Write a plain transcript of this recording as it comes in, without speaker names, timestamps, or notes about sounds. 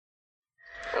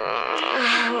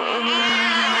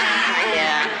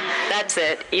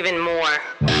it even more.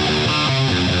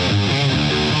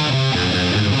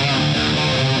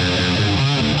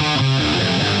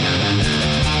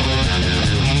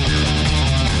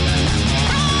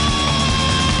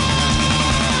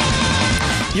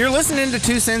 You're listening to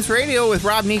Two Cents Radio with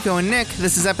Rob, Nico, and Nick.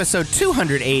 This is episode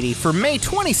 280 for May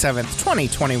 27th,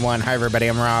 2021. Hi, everybody.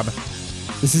 I'm Rob.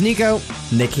 This is Nico.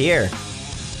 Nick here.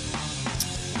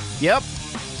 Yep.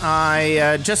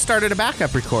 I just started a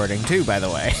backup recording, too, by the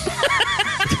way.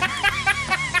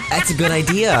 That's a good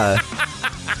idea.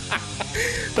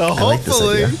 So I like this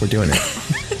idea. We're doing it.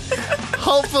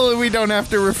 Hopefully we don't have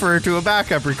to refer to a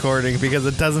backup recording because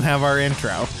it doesn't have our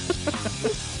intro.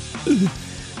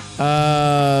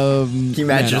 Can you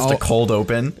imagine just a cold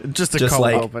open? Just a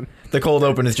cold open. The cold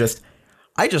open is just,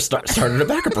 I just started a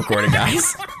backup recording,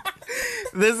 guys.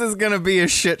 This is going to be a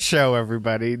shit show,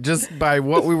 everybody. Just by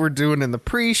what we were doing in the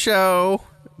pre-show,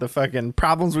 the fucking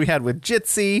problems we had with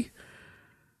Jitsi.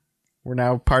 We're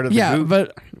now part of the Google.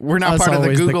 But we're now part of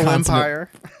the Google empire.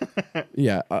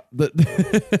 Yeah.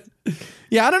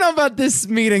 Yeah, I don't know about this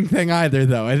meeting thing either,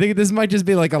 though. I think this might just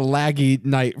be like a laggy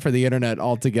night for the internet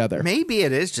altogether. Maybe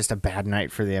it is just a bad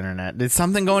night for the internet. Is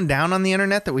something going down on the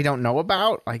internet that we don't know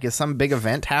about? Like, is some big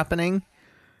event happening?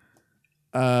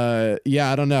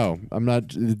 Yeah, I don't know. I'm not.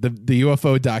 The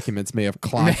UFO documents may have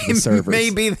clogged the servers.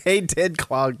 Maybe they did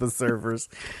clog the servers.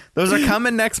 Those are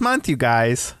coming next month, you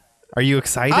guys. Are you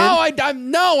excited? Oh,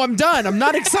 I'm done. I'm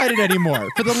not excited anymore.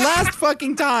 For the last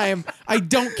fucking time, I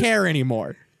don't care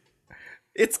anymore.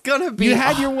 It's gonna be. You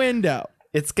had your window.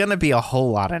 It's gonna be a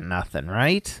whole lot of nothing,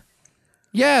 right?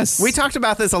 Yes. We talked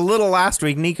about this a little last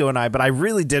week, Nico and I, but I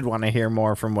really did want to hear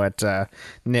more from what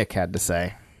Nick had to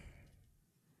say.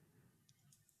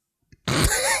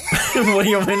 What do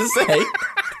you want me to say?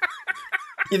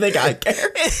 You think I care?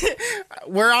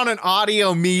 We're on an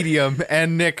audio medium,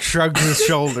 and Nick shrugs his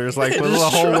shoulders like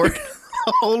the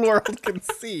whole world can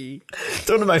see. It's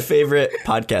one of my favorite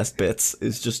podcast bits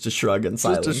is just to shrug in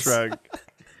silence. Just a shrug.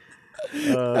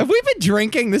 Have we been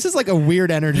drinking? This is like a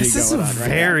weird energy This is going on right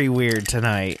very weird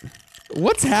tonight. now.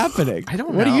 What's happening? I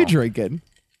don't What know. are you drinking?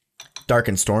 Dark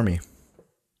and stormy.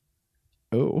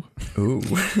 Ooh. Ooh,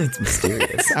 it's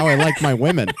mysterious. How I like my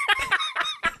women.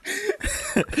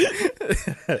 I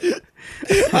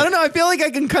don't know. I feel like I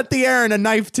can cut the air with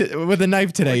a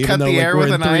knife today. Cut even though, the like, air we're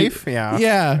with in a knife? Yeah.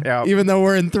 Yeah. Even though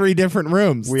we're in 3 different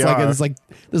rooms. We It's like are.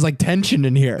 there's like tension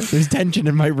in here. There's tension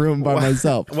in my room by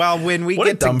myself. Well, when we What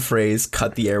a get dumb phrase,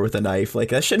 cut the air with a knife. Like,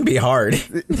 that shouldn't be hard. no,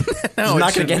 It's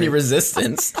not going to get any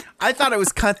resistance. I thought it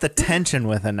was cut the tension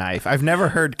with a knife. I've never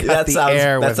heard cut That the sounds,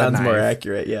 air with that a sounds knife. more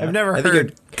accurate, yeah. I've never I think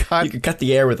heard cut. You could cut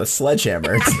the air with a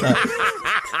sledgehammer. It's not,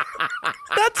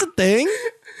 That's a thing.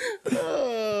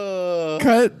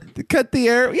 Cut the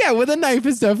air. Yeah, with a knife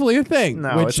is definitely a thing.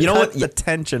 No, Which it's you know cut what? the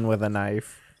tension with a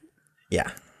knife. yeah.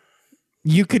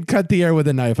 you could cut the air with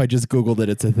a knife. I just Googled it.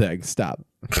 It's a thing. Stop.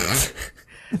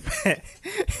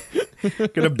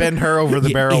 Gonna bend her over the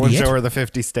You barrel and idiot. show her the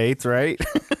 50 states, right?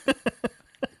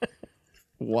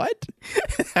 What?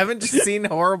 Haven't you seen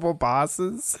Horrible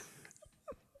Bosses?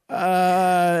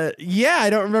 Yeah, I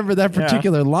don't remember that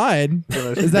particular line.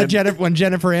 Is that when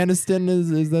Jennifer Aniston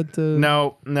is that?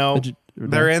 No. no.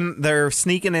 They're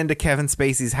sneaking into Kevin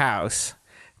Spacey's house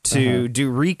to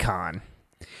do recon,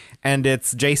 and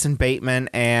it's Jason Bateman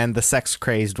and the sex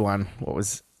crazed one. What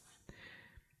was?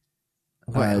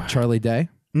 Charlie Day.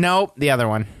 No, the other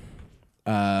one.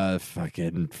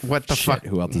 Fucking. What the shit, fuck?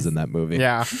 Who else is in that movie?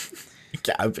 Yeah.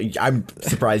 I'm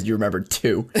surprised you remembered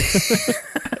 2.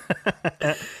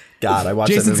 God, I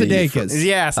watched Jason that movie. Sudeikis.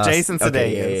 Yes, Jason Sudeikis.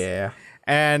 Okay, yeah.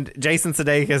 And Jason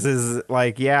Sudeikis is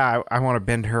like, yeah, I want to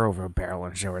bend her over a barrel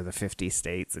and show her the 50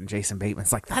 states. And Jason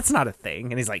Bateman's like, that's not a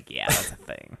thing. And he's like, yeah, that's a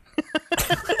thing.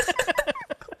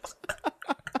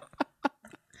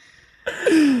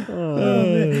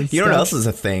 You know what else is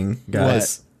a thing,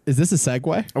 guys? What? Is this a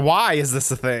segue? Why is this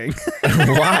a thing?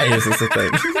 Why is this a thing?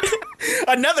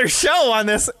 Another show on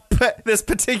this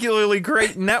particularly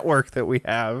great network that we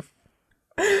have.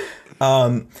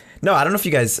 No, I don't know if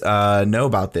you guys know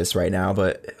about this right now,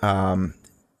 but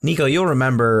Nico, you'll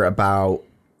remember about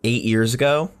 8 years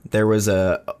ago, there was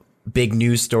a big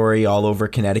news story all over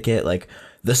Connecticut, like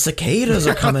the cicadas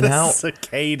are coming out.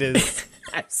 Cicadas.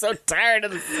 I'm so tired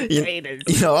of the cicadas.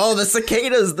 You know, the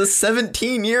cicadas, the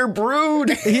 17-year brood.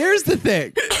 Here's the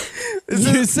thing.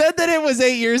 You said that it was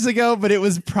 8 years ago, but it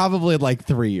was probably like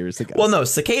 3 years ago. Well, no,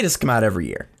 cicadas come out every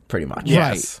year, pretty much.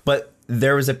 Yes. But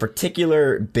there was a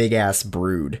particular big-ass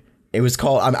brood. It was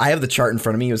called, I have the chart in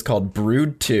front of me, it was called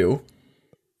Brood 2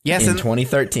 Yes, in and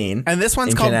 2013. this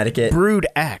one's in called Connecticut. Brood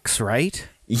X, right?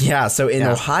 Yeah, so in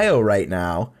Ohio right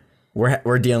now,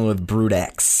 We're dealing with Brood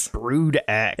X. Brood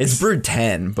X. It's Brood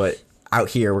 10, but out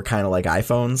here we're kind of like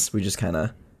iPhones. We just kind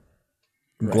of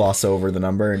gloss over the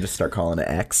number and just start calling it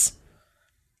X.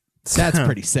 That's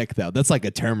pretty sick, though. That's like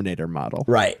a Terminator model.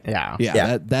 Right. Yeah.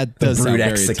 Yeah, that does Brood sound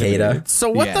X very cicada. intimidating. So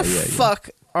what Yeah, the yeah, yeah. fuck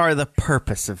are the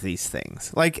purpose of these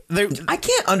things? Like I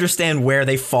can't understand where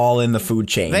they fall in the food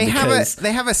chain. they have because, a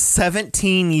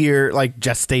 17-year like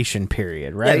gestation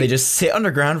period, right? Yeah, they just sit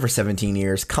underground for 17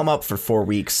 years, come up for 4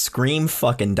 weeks, scream,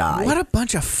 fucking die. What a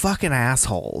bunch of fucking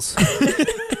assholes.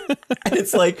 And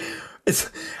it's like,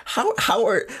 how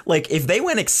are, like, if they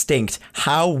went extinct,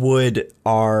 how would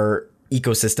our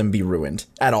ecosystem be ruined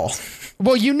at all?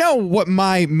 Well, you know what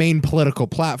my main political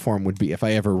platform would be if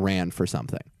I ever ran for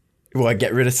something. What,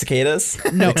 get rid of cicadas?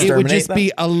 No, it would Exterminate just them?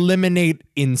 be eliminate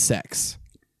insects.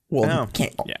 Well, Oh. you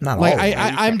can't, Yeah. not Like all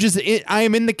of them. I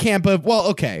am in the camp of, well,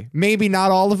 okay, maybe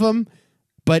not all of them,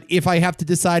 but if I have to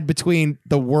decide between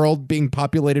the world being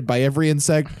populated by every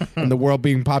insect and the world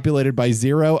being populated by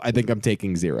zero, I think I'm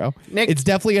taking zero. Nick- It's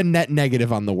definitely a net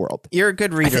negative on the world. You're a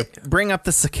good reader. Bring up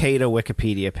the cicada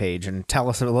Wikipedia page and tell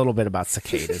us a little bit about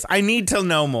cicadas. I need to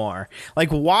know more. Like,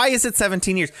 why is it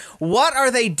 17 years? What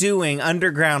are they doing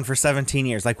underground for 17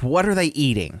 years? Like, what are they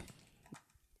eating?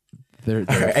 They're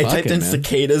I typed fucking, in man.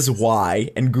 cicadas Y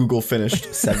and Google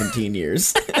finished 17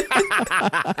 years.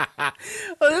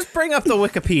 Well, just bring up the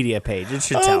Wikipedia page. It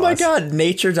should tell Oh my us. god,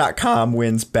 nature.com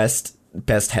wins best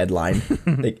headline.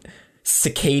 Like,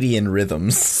 circadian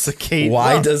rhythms. Cicada.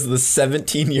 Why Well, does the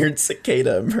 17-year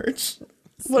cicada emerge?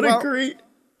 What Well- a great...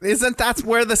 Isn't that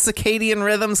where the circadian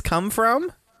rhythms come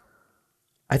from?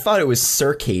 I thought it was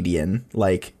circadian,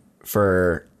 like,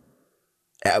 for...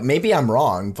 maybe I'm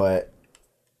wrong, but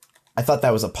I thought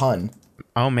that was a pun.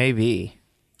 Oh, maybe.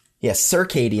 Yeah,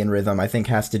 circadian rhythm, I think,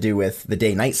 has to do with the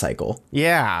day-night cycle.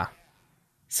 Yeah.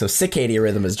 So circadian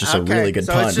rhythm is just a Okay, really good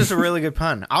so pun. it's just a really good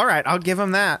pun. All right, I'll give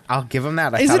him that. I Is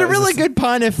thought it a was really good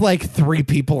pun if like 3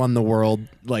 people on the world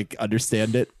like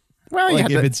understand it? Well, Like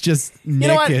yeah, if it's just Nick you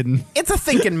know what? and It's a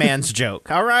thinking man's joke.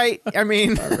 All right. I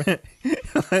mean,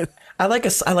 I like a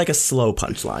slow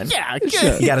punchline. yeah.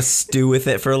 Good. You got to stew with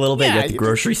it for a little bit. Yeah, You're at the you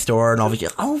grocery store and all of you.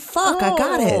 Oh fuck! I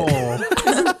got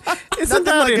it. Isn't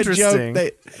that like a interesting?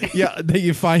 joke that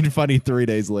you find funny 3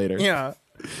 days later. Yeah.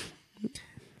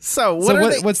 So what So are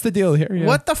they? what's the deal here? Yeah.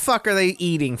 What the fuck are they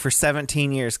eating for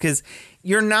 17 years? Because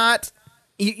you're not.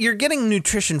 You're getting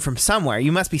nutrition from somewhere.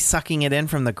 You must be sucking it in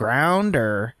from the ground,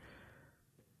 or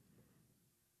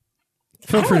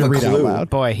Feel free to have a read out clue. loud.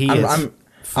 boy, he is.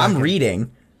 I'm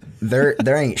reading. There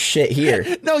ain't shit here.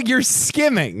 No, you're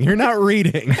skimming. You're not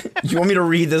reading. You want me to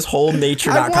read this whole I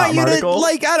nature.com want you article? to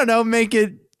like I don't know, make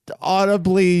it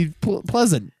audibly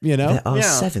pleasant. You know. There are Yeah.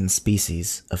 7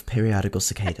 species of periodical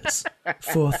cicadas,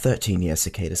 4 13-year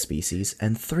cicada species,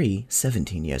 and 3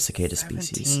 17-year cicada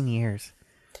species. 17 years.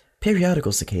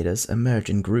 Periodical cicadas emerge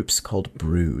in groups called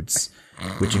broods,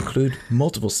 which include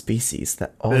multiple species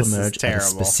that all This is emerge at a terrible.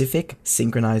 specific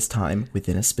synchronized time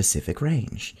within a specific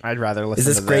range. I'd rather listen Is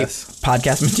this to great this.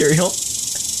 podcast material?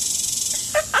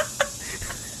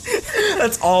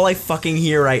 That's all I fucking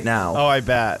hear right now. Oh, I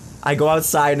bet. I go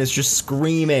outside and it's just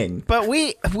screaming. But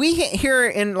we here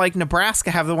in like Nebraska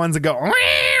have the ones that go.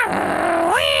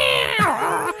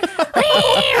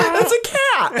 That's a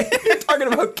cat. You're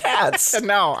talking about cats.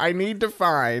 No, I need to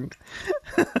find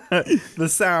the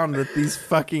sound that these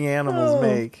fucking animals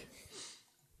make.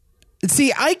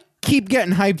 See, I keep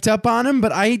getting hyped up on them,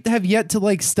 but I have yet to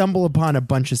like stumble upon a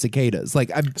bunch of cicadas. Like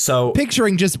I'm So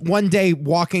picturing just one day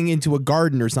walking into a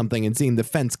garden or something and seeing the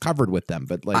fence covered with them.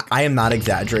 But like, I am not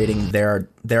exaggerating. There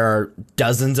are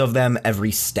dozens of them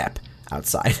every step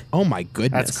outside. oh my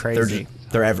goodness, That's They're crazy.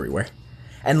 they're everywhere.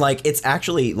 And like it's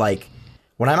actually like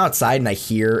when I'm outside and I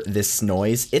hear this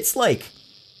noise, it's like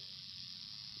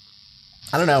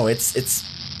I don't know, it's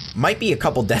might be a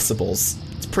couple decibels.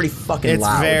 It's pretty fucking It's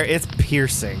loud. it's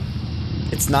piercing.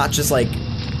 It's not just like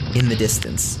in the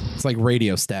distance. It's like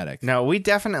radio static. No, we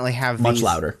definitely have Much these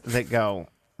louder. that go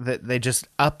that they just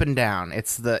up and down.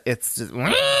 It's just,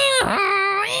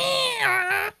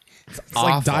 It's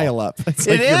like dial up. It's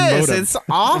like It your is. modem. It's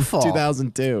awful.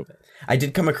 2002. I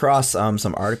did come across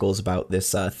some articles about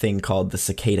this thing called the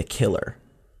cicada killer.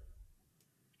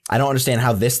 I don't understand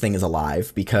how this thing is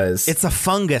alive because It's a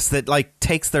fungus that like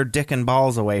takes their dick and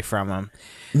balls away from them.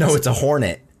 no, it's a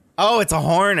hornet. Oh, it's a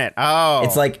hornet. Oh,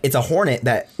 It's a hornet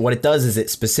that what it does is it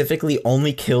specifically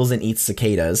only kills and eats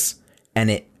cicadas, and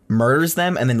it murders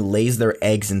them and then lays their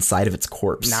eggs inside of its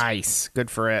corpse. nice. Good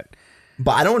for it.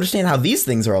 But I don't understand how these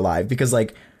things are alive because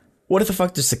like, what the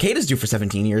fuck do cicadas do for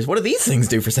 17 years? What do these things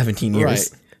do for 17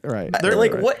 years? Right. They're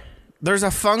like right. what? There's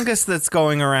a fungus that's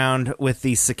going around with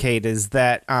these cicadas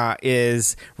that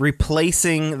is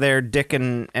replacing their dick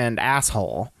and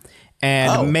asshole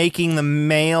and making the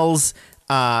males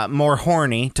more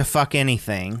horny to fuck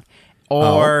anything,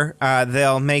 or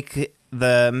they'll make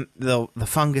the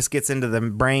fungus gets into the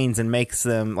brains and makes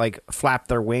them like flap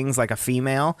their wings like a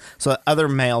female, so other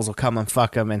males will come and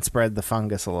fuck them and spread the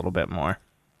fungus a little bit more.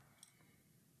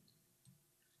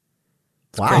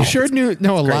 Wow. You sure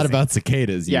know a lot crazy. about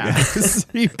cicadas, you guys.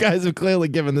 You guys have clearly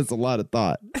given this a lot of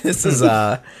thought. This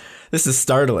is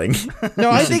startling. No,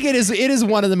 I think it is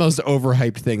one of the most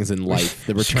overhyped things in life.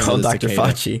 The return Call of the Dr.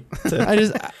 cicada.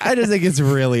 Fauci. I just think it's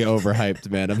really overhyped,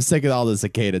 man. I'm sick of all the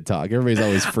cicada talk. Everybody's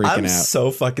always freaking I'm out.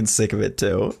 so fucking sick of it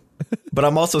too. But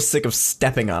I'm also sick of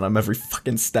stepping on them every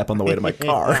fucking step on the way to my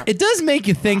car. It does make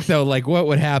you think, though, like what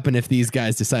would happen if these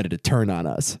guys decided to turn on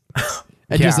us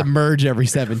and just emerge every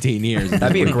 17 years?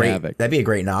 That'd be a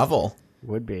great novel.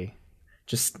 Would be.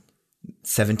 Just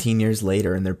 17 years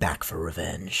later, and they're back for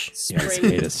revenge. Spring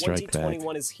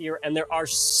 2021 is here, and there are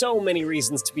so many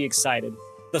reasons to be excited.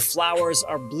 The flowers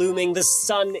are blooming, the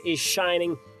sun is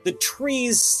shining, the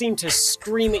trees seem to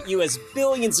scream at you as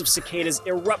billions of cicadas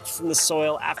erupt from the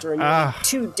soil after a nearly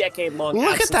 2-decade-long Look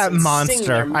absence at that and sing monster.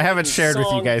 their I haven't shared with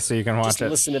you song. guys so you can watch Just it.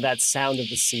 listen to that sound of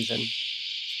the season.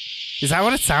 Is that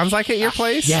what it sounds like at your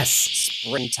place? Yes.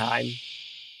 Springtime.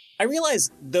 I realize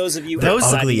those of you They're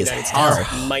outside ugly the as United hell.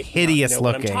 States might Hideous not know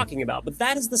what looking. I'm talking about, but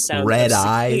that is the sound Red of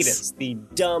eyes. cicadas, the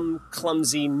dumb,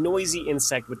 clumsy, noisy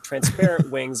insect with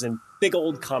transparent wings and big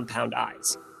old compound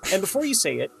eyes. And before you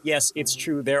say it, yes, it's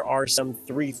true, there are some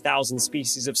 3,000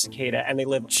 species of cicada, and they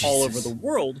live all over the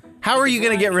world. How are you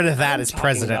going to get rid of that I'm as talking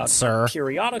president, about sir?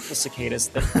 Periodical cicadas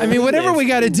that I mean, whatever live we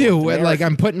got to in do, North like America.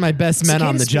 I'm putting my best men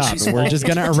on the Cicada job, species and we're all just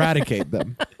going to over the eradicate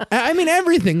them. I mean,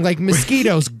 everything, like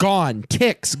mosquitoes gone,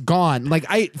 ticks gone, like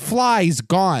flies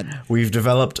gone. We've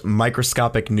developed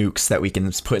microscopic nukes that we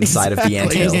can put inside of the Exactly.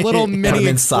 anthill. These little Put mini them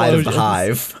inside of the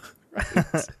explosions. hive.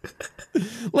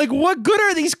 Like, what good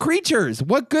are these creatures?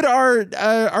 What good are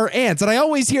ants? And I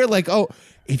always hear like, oh,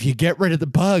 if you get rid of the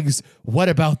bugs, what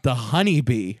about the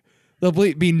honeybee? There'll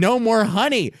be no more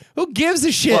honey. Who gives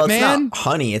a shit, Well, it's man? not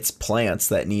honey, it's plants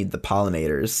that need the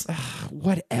pollinators.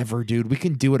 Whatever, dude. We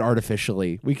can do it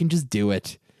artificially. We can just do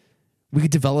it. We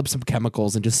could develop some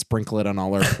chemicals and just sprinkle it on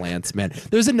all our plants, man.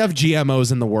 There's enough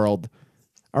GMOs in the world.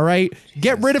 All right?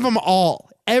 Get rid of them all.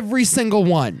 Every single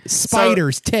one.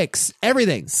 Spiders, ticks,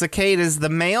 everything. Cicadas, the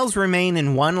males remain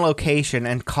in one location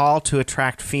and call to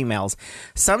attract females.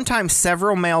 Sometimes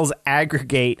several males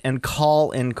aggregate and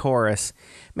call in chorus.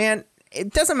 Man,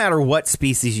 it doesn't matter what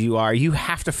species you are, you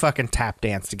have to fucking tap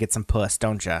dance to get some puss,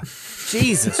 don't you?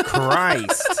 Jesus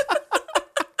Christ.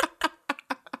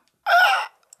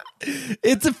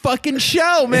 It's a fucking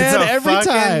show, man. It's a Every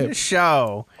fucking time.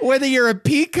 show. Whether you're a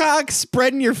peacock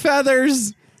spreading your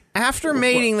feathers. After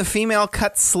mating, the female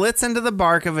cuts slits into the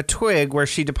bark of a twig where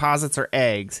she deposits her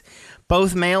eggs.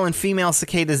 Both male and female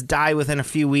cicadas die within a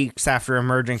few weeks after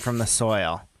emerging from the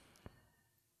soil.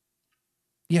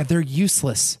 Yeah, they're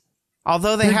useless.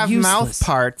 Although they They're have useless. mouth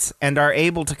parts and are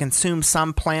able to consume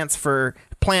some plant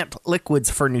liquids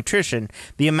for nutrition,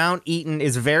 the amount eaten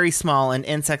is very small, and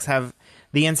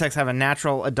the insects have a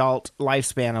natural adult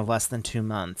lifespan of less than 2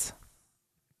 months.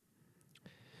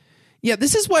 Yeah,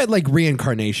 this is why like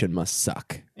reincarnation must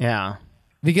suck. Yeah.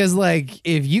 Because like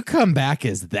if you come back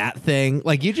as that thing,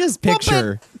 like you just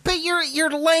picture But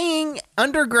you're laying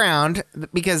underground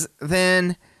because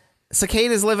then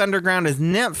cicadas live underground as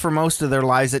nymph for most of their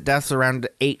lives at depths around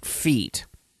 8 feet.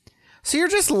 So you're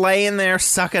just laying there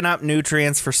sucking up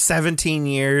nutrients for 17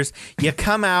 years. You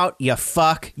come out, you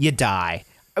fuck, you die.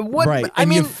 What? right. I and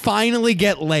mean, you finally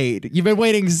get laid. You've been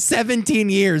waiting 17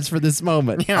 years for this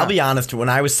moment. yeah. I'll be honest, when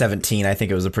I was 17, I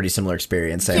think it was a pretty similar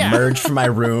experience. I Yeah. emerged from my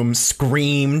room,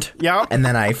 screamed, Yep. and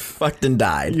then I fucked and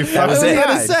died. That I was was it. gonna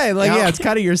Died. say, like, Yeah. yeah, it's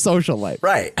kind of your social life.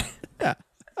 Right.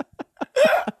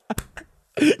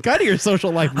 Kind of your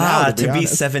social life now. Ah, to be to be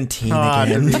honest. 17 Oh, to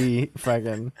again. be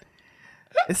fucking.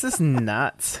 This is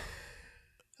nuts.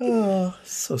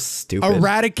 So stupid.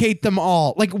 Eradicate them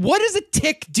all. Like, what does a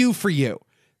tick do for you?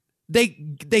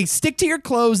 They stick to your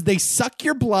clothes, they suck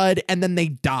your blood, and then they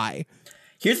die.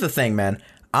 Here's the thing, man.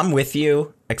 I'm with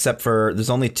you, except for there's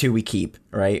only 2 we keep,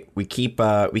 right? We keep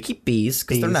bees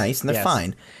because they're Bees, nice and they're yes.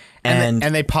 fine. And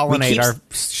they we pollinate keep- our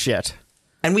shit.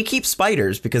 And we keep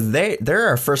spiders because they're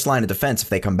our first line of defense if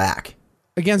they come back.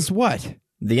 Against what?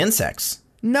 The insects.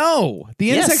 No, the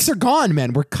Yes. insects are gone,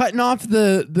 man. We're cutting off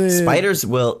the Spiders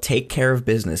will take care of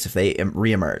business if they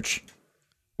reemerge.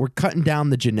 We're cutting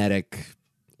down the genetic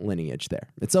lineage there.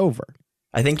 It's over.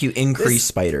 I think you increase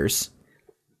spiders.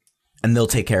 and they'll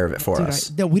take care of it for Dude,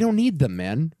 us. no, we don't need them,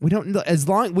 man. We don't. As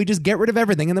long we just get rid of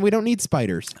everything, and then we don't need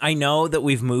spiders. I know that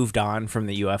we've moved on from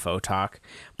the UFO talk,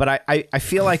 but I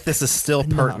feel like this is still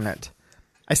pertinent.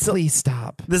 Please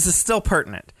stop. This is still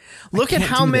pertinent. Look at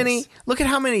how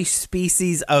many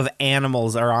species of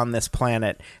animals are on this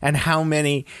planet, and how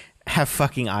many have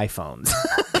fucking iPhones.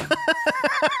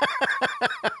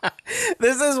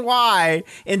 This is why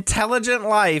intelligent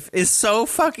life is so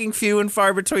fucking few and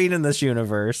far between in this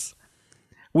universe.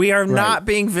 We are not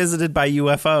being visited by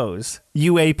UFOs,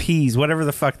 UAPs, whatever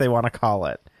the fuck they want to call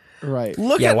it. Right.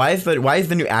 Look Yeah, at why is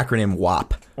the new acronym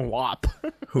WAP? WAP.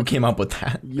 Who came up with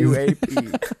that?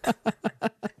 UAP.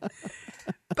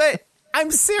 But I'm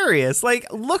serious. Like,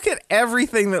 look at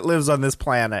everything that lives on this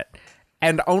planet,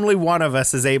 and only one of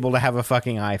us is able to have a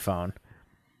fucking iPhone.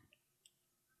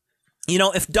 You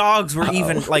know, if dogs were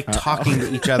even like talking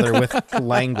to each other with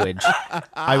language,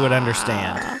 I would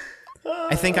understand.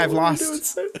 I think I've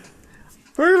lost.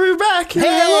 We're back.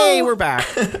 Hey, we're back.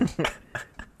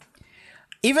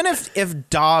 Even if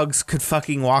dogs could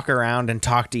fucking walk around and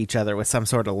talk to each other with some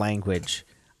sort of language,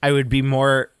 I would be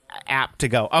more apt to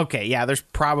go, okay, yeah, there's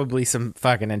probably some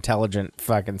fucking intelligent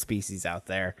fucking species out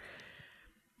there.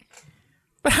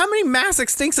 But how many mass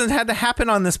extinctions had to happen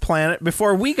on this planet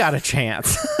before we got a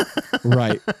chance?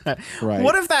 Right.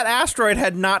 What if that asteroid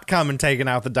had not come and taken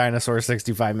out the dinosaurs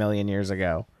 65 million years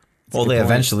ago? Well, they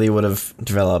eventually would have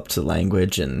developed a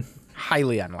language, and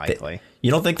Highly unlikely.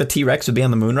 you don't think the T-Rex would be on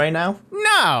the moon right now?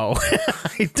 No,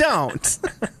 I don't.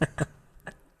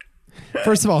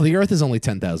 First of all, the Earth is only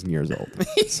 10,000 years old,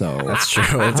 so That's true.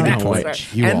 That's a I good don't know point.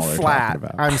 what you and all are flat. talking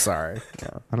about. I'm sorry.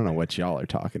 I don't know what y'all are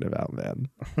talking about, man.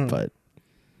 But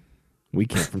we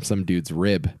came from some dude's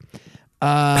rib.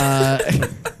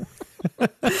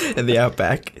 In the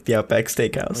Outback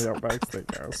Steakhouse.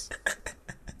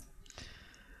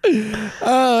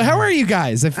 How are you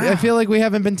guys? I feel like we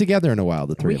haven't been together in a while.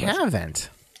 The three We of us. haven't.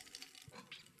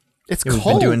 It's We've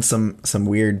cold. been doing some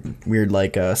weird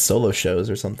like solo shows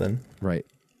or something. Right.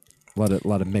 A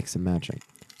lot of mix and matching.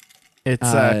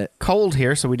 It's cold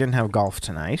here, so we didn't have golf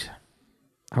tonight.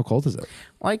 How cold is it?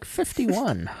 Like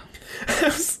 51.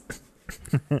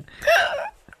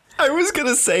 I was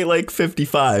gonna say like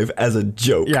 55 as a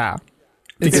joke. Yeah.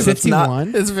 It's Because that's not-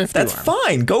 51. It's 51. That's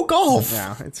fine. Go golf.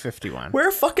 Yeah, it's 51. Wear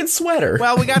a fucking sweater.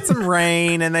 Well, we got some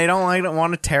rain, and they don't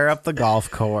want to tear up the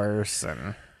golf course.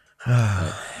 And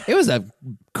It was a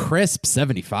crisp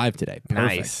 75 today. Perfect.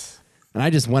 nice. And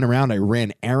I just went around. I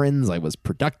ran errands. I was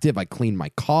productive. I cleaned my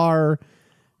car.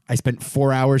 I spent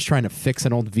 4 hours trying to fix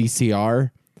an old VCR.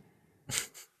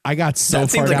 I got so that far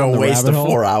seems like down a the waste rabbit of hole.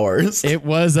 4 hours. It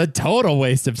was a total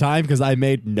waste of time because I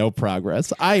made no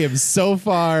progress. I am so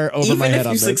far over my Even head if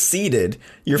on you this. succeeded,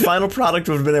 your final product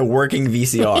would have been a working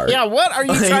VCR. Yeah, what are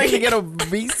you Like- trying to get a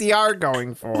VCR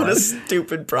going for? What a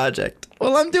stupid project.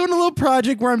 Well, I'm doing a little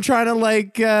project where I'm trying to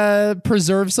like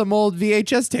preserve some old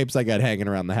VHS tapes I got hanging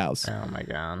around the house. Oh my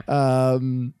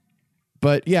god.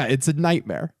 But yeah, it's a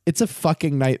nightmare. It's a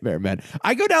fucking nightmare, man.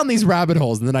 I go down these rabbit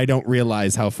holes and then I don't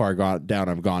realize how far down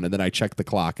I've gone. And then I check the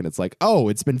clock and it's like, oh,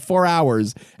 it's been 4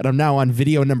 hours and I'm now on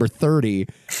video number 30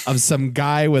 of some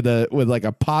guy with like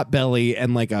a pot belly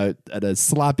and like a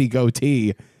sloppy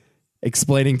goatee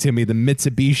explaining to me the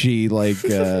Mitsubishi like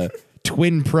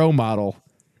twin pro model.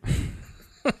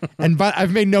 But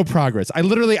I've made no progress. I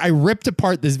ripped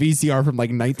apart this VCR from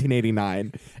like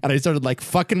 1989 and I started like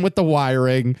fucking with the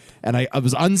wiring and I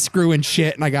was unscrewing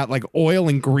shit and I got like oil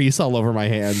and grease all over my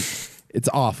hands. It's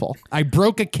awful. I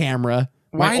broke a camera,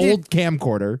 my old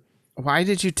camcorder, Why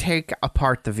did you take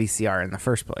apart the VCR in the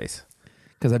first place?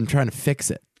 because I'm trying to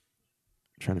fix it.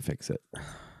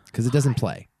 Because it doesn't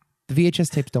play. The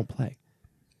VHS tapes don't play.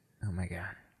 Oh my god.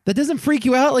 That doesn't freak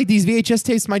you out? Like these VHS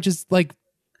tapes might just like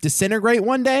disintegrate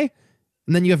one day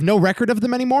and then you have no record of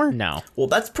them anymore? No. Well,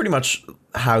 that's pretty much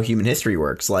how human history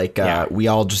works. Like, Yeah. we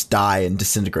all just die and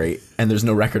disintegrate, and there's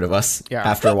no record of us Yeah.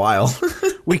 after a while.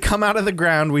 We come out of the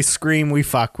ground, we scream, we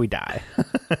fuck, we die.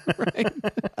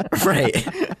 Right.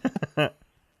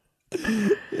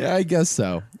 Yeah, I guess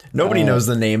so. Nobody knows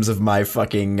the names of my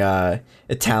fucking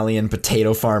Italian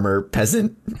potato farmer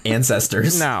peasant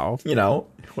ancestors. No. You know,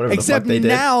 whatever Except the fuck they did.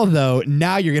 now, though,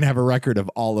 now you're gonna have a record of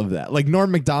all of that. Like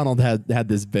Norm Macdonald had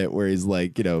this bit where he's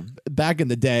like, you know, back in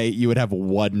the day, you would have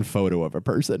one photo of a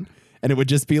person, and it would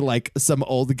just be like some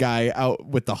old guy out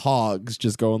with the hogs,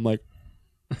 just going like,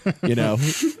 you know.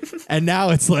 And now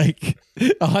it's like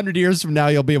 100 years from now,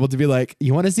 you'll be able to be like,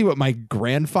 you want to see what my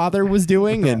grandfather was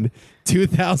doing in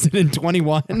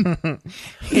 2021?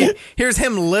 Here's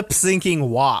him lip syncing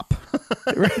WAP.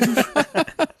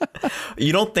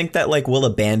 You don't think that like we'll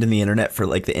abandon the internet for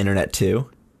like the internet too?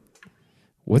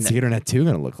 What's the internet 2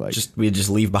 going to look like? We just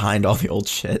leave behind all the old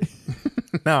shit.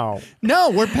 No,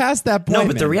 we're past that point. No,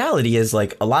 but the reality is,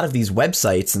 like, a lot of these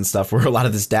websites and stuff where a lot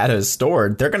of this data is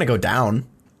stored, they're going to go down.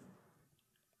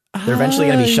 They're eventually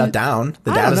going to be shut down.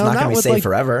 The data's not going to be saved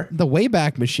forever. The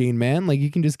Wayback Machine, man. Like, you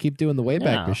can just keep doing the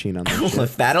Wayback Machine on that shit.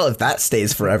 if that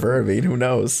stays forever, I mean, who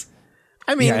knows?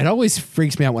 I mean, it always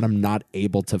freaks me out when I'm not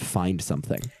able to find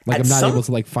something. Like, I'm not able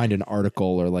to, like, find an article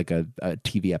or, like, a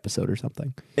TV episode or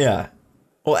something. Yeah.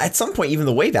 Well, at some point, even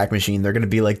the Wayback Machine, they're going to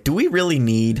be like, do we really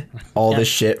need all this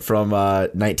shit from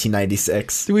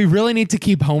 1996? Do we really need to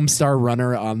keep Homestar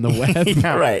Runner on the web?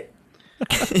 Yeah. Right.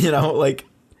 You know, like,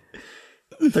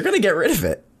 they're going to get rid of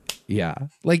it. Yeah.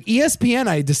 Like, ESPN,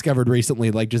 I discovered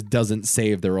recently, like, just doesn't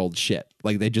save their old shit.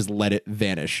 Like, they just let it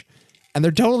vanish. And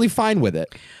they're totally fine with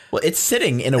it. Well, it's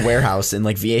sitting in a warehouse in,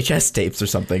 like, VHS tapes or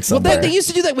something somewhere. Well, they used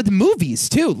to do that with movies,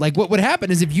 too. Like, what would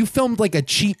happen is if you filmed, like, a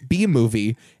cheap B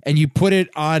movie and you put it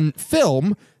on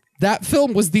film, that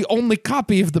film was the only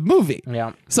copy of the movie.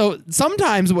 Yeah. So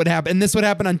sometimes what would happen, and this would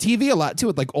happen on TV a lot, too,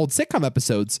 with, like, old sitcom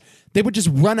episodes, they would just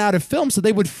run out of film, so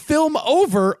they would film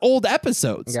over old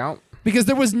episodes. Yeah. Because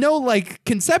there was no, like,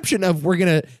 conception of we're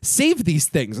going to save these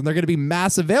things and they're going to be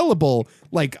mass available,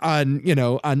 like, on, you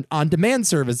know, on demand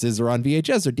services or on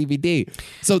VHS or DVD.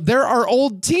 So there are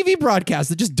old TV broadcasts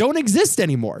that just don't exist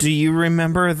anymore. do you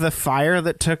remember the fire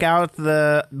that took out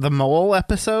the mole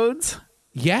episodes?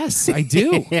 Yes, I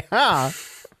do. Yeah.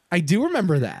 I do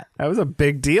remember that. That was a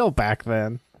big deal back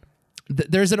then.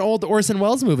 There's an old Orson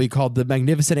Welles movie called The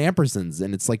Magnificent Ampersons,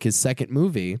 and it's, like, his second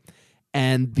movie.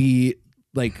 And the,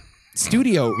 like,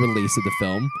 studio release of the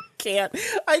film.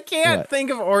 I can't think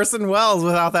of Orson Welles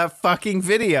without that fucking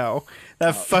video.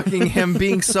 That fucking him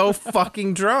being so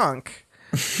fucking drunk.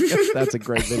 That's a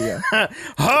great video.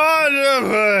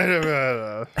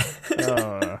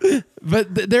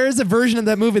 But there is a version of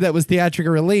that movie that was theatrically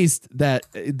released that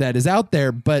is out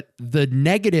there, but the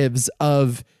negatives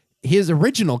of his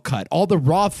original cut, all the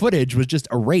raw footage was just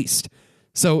erased.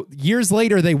 So years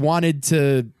later, they wanted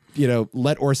to, you know,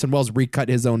 let Orson Welles recut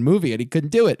his own movie, and he couldn't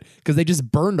do it because they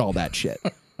just burned all that shit.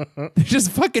 They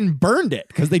just fucking burned it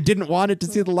because they didn't want it to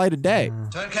see the light of day.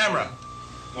 Turn camera.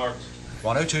 Mark.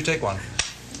 102, take one.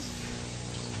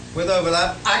 With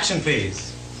overlap, action please.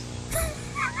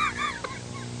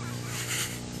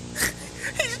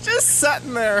 He's just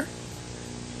sitting there.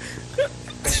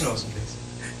 Action Orson,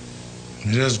 please.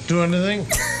 You just do anything?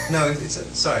 No,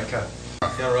 sorry, cut.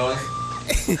 You're rolling.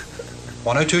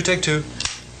 102, take two.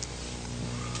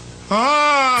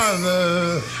 Ah,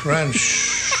 the French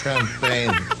champagne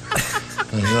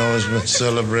has always been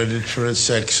celebrated for its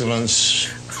excellence.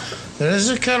 There is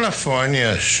a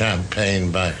California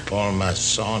champagne by Paul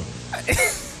Masson,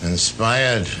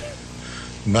 inspired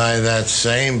by that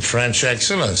same French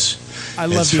excellence. I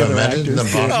love It's the other fermented in the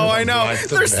actors, too. bottle Oh, I of know. like the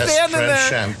They're best standing French there.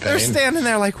 champagne. They're standing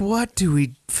there like, what do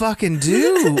we fucking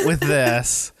do with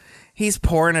this? He's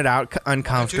pouring it out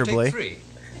uncomfortably. 102, take three.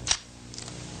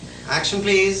 Action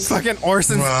please. Fucking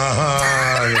Orson's.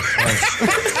 Ah, the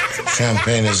French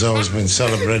champagne has always been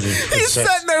celebrated for He's its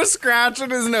sitting there scratching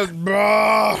his nose.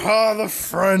 Oh, the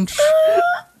French.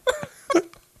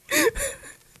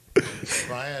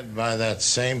 Inspired by that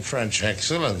same French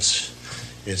excellence,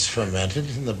 it's fermented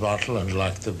in the bottle, and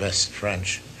like the best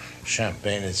French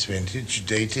champagne, it's vintage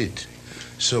dated.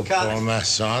 So Cut. Paul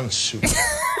Masson,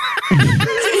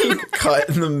 Cut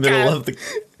in the middle of the...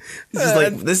 This is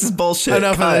like, this is bullshit.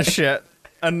 Enough Cut. of this shit.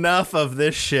 Enough of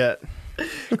this shit.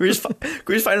 Can we just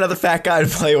find another fat guy to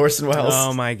play Orson Welles?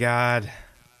 Oh my god.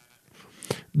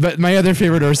 But my other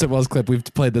favorite Orson Welles clip, we've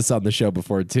played this on the show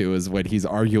before too, is when he's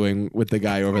arguing with the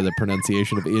guy over the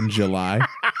pronunciation of "in July."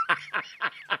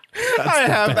 I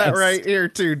have that right here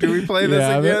too. Do we play this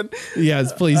again?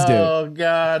 Yes, please do. Oh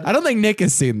god. I don't think Nick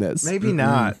has seen this. Maybe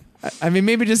not. I mean,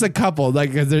 maybe just a couple.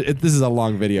 Like, 'cause this is a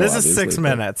long video. This is obviously, 6 but-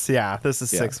 minutes. Yeah, this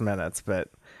is Yeah. 6 minutes. But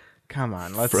come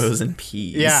on, let's. Frozen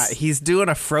peas. Yeah, he's doing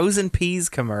a frozen peas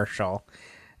commercial,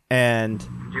 and Do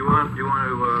you want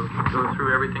to go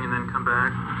through everything and then come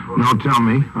back? No, tell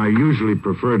me. I usually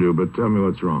prefer to, but tell me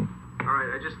what's wrong. All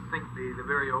right, I just think the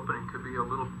very opening could be a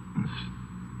little...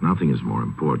 Nothing is more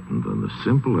important than the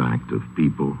simple act of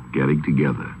people getting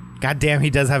together. goddamn, he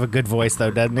does have a good voice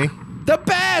though, doesn't he? The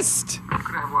best,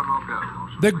 Could I have one more bell?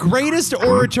 the greatest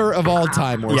orator of all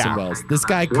time, Orson Yeah. Welles. This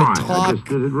guy could Why? I talk. just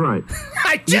did it right.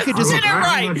 I just could just- did it I'm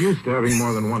right. not used to having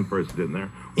more than one person in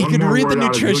there. He One could more read the word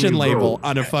out of nutrition you label go.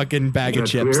 on a fucking bag of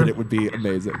Is that chips, clear? and it would be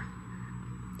amazing.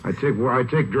 I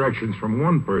take directions from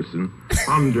one person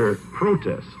under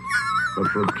protest. But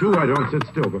for two, I don't sit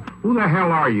still. But who the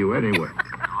hell are you, anyway?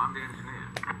 I'm the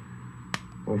engineer.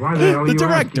 Well, why the hell are The you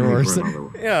director, asking me for Orson. another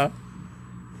one? Yeah.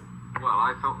 Well,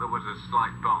 I thought there was a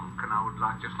slight bonk, and I would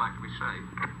just like to be safe.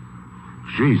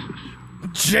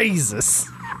 Jesus.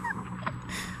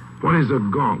 What is a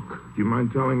gonk? Do you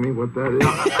mind telling me what that is?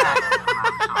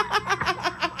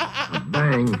 A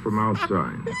bang from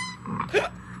outside.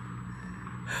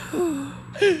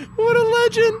 What a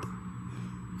legend.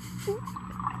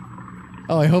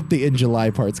 Oh, I hope the In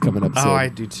July part's coming up soon. Oh, I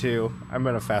do too. I'm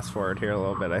going to fast forward here a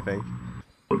little bit, I think.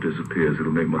 Disappears,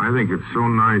 it'll make I think it's so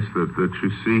nice that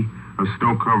you see a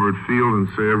snow-covered field and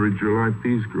say every July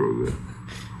peas grow there.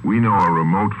 We know a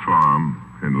remote farm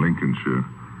in Lincolnshire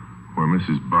where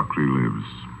Mrs. Buckley lives.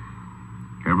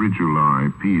 Every July,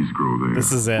 peas grow there.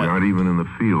 This is it. We aren't even in the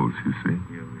fields, you see.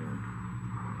 Yeah, we are.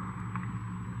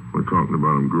 We're talking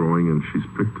about them growing and she's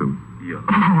picked them. Yeah.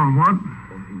 What?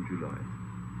 In July.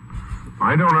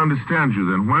 I don't understand you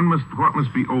then. What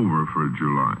must be over for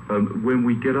July? When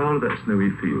we get out of that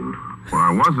snowy field. Well, I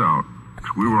was out.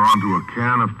 We were onto a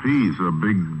can of peas, a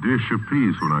big dish of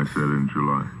peas when I said in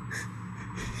July.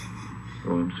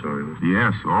 Oh, I'm sorry.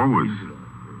 Yes, always.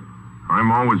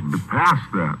 I'm always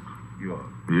past that. You are.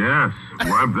 Yes,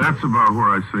 well, that's about where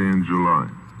I say in July.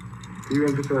 You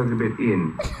emphasize a bit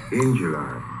in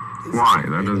July. Why?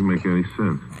 That doesn't make any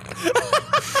sense.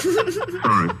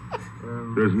 Sorry.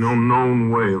 There's no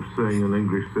known way of saying an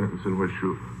English sentence in which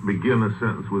you begin a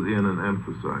sentence with in and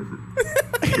emphasize it.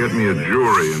 Get me a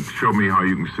jury and show me how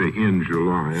you can say in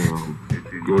July, and I'll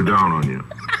go down on you.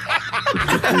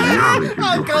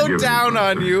 I'll go down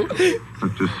on you.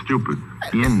 That's just stupid.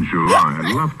 In July.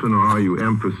 I'd love to know how you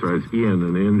emphasize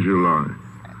in July.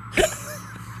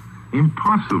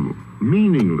 Impossible.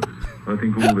 Meaningless. I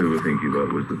think all they were thinking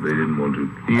about was that they didn't want to.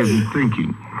 He isn't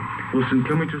thinking. Wilson,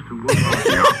 can we just do one?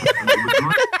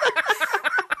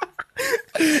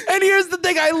 And here's the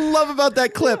thing I love about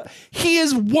that clip. He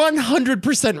is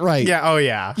 100% right. Yeah, oh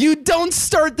yeah. You don't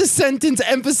start the sentence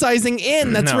emphasizing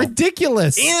in. That's No.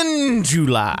 ridiculous. In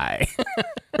July.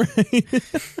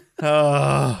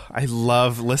 Oh, I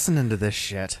love listening to this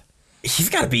shit. He's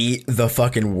got to be the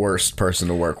fucking worst person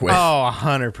to work with. Oh,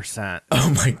 100%.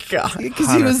 Oh my god.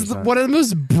 Because he was 100%. one of the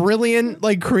most brilliant,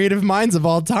 like, creative minds of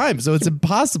all time. So it's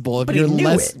impossible if But he you're knew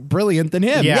less it. brilliant than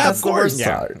him. Yeah, Yeah, that's of the course. worst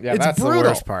Yeah, part. yeah, It's that's brutal. the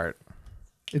worst part.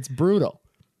 It's brutal.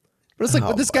 But it's like,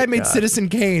 Oh this my guy made God. Citizen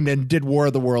Kane and did War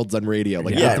of the Worlds on radio.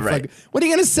 Like, Yeah, what the right. fuck? What are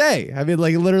you going to say? I mean,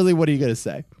 like, literally, what are you going to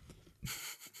say?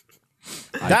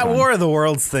 That Icon. War of the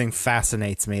Worlds thing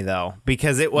fascinates me though,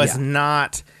 because it was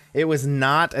not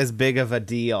as big of a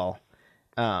deal.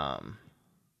 Like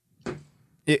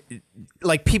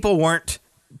people weren't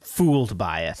fooled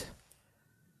by it.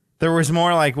 There was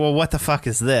more like, well, what the fuck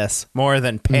is this? More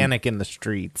than panic in the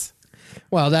streets.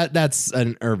 Well, that's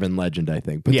an urban legend, I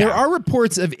think. But Yeah. there are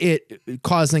reports of it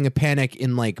causing a panic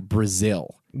in, like,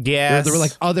 Brazil. Yes. There were,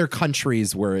 like, other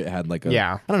countries where it had, like, a...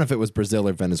 Yeah. I don't know if it was Brazil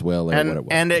or Venezuela or what it was.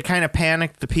 And it kind of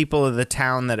panicked the people of the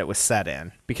town that it was set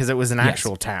in because it was an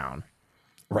actual town.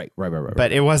 Right.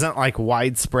 But it wasn't like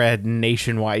widespread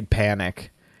nationwide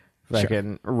panic.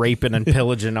 Fucking raping and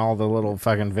pillaging all the little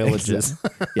fucking villages.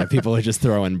 Yeah, people are just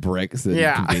throwing bricks in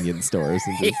Yeah. convenience stores.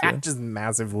 And just, Yeah, just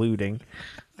massive looting.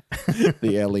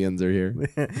 the aliens are here.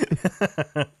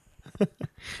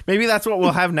 Maybe that's what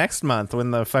we'll have next month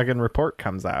when the fucking report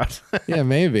comes out. Yeah,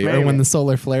 maybe. Or Maybe. when the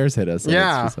solar flares hit us.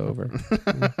 Yeah. It's just over.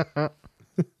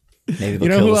 Maybe they'll You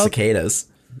know kill who the else- cicadas.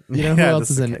 You know who Yeah, else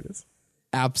the is an cicadas.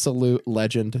 absolute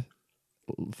legend?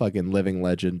 Fucking living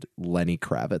legend. Lenny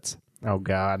Kravitz. Oh,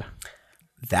 God.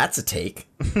 That's a take.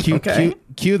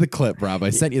 Cue the clip, Rob. I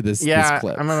sent you this Yeah,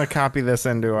 clip. I'm going to copy this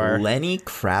into our... Lenny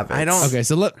Kravitz. I don't- Okay,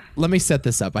 so let me set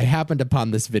this up. I happened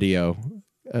upon this video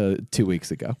 2 weeks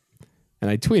ago, and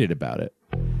I tweeted about it.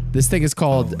 This thing is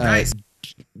called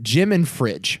Gym and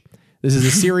Fridge. This is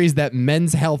a series that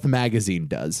Men's Health magazine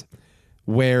does,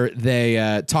 where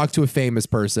they talk to a famous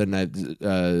person.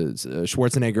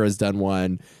 Schwarzenegger has done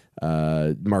one.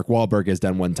 Mark Wahlberg has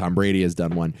done one. Tom Brady has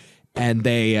done one. And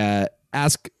they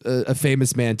ask a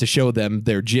famous man to show them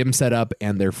their gym setup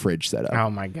and their fridge setup. Oh,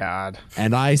 my God.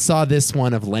 And I saw this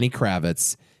one of Lenny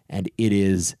Kravitz, and it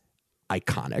is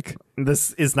iconic.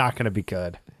 This is not going to be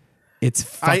good. It's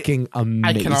fucking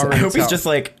amazing. can already I hope tell. he's just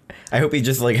like. I hope he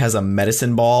just like has a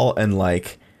medicine ball and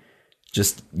like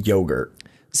just yogurt.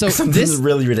 So Something this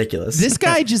really ridiculous. this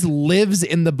guy just lives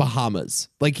in the Bahamas.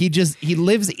 Like he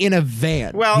lives in a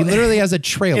van. Well, he literally has a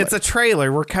trailer. It's a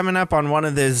trailer. We're coming up on one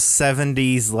of those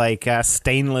 70s like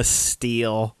stainless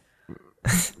steel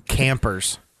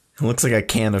campers. It looks like a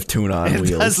can of tuna on It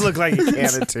wheels. does look like a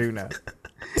can of tuna.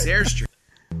 It's Airstream.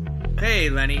 Hey,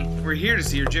 Lenny, we're here to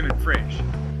see your gym and fridge.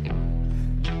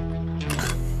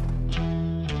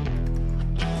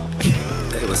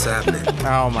 It was What's happening?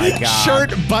 Oh my god.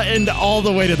 Shirt buttoned all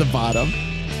the way to the bottom.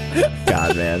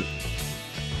 God, man.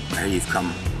 I hear you've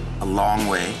come a long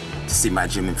way to see my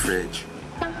gym and fridge.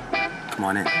 Come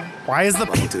on in. Why is the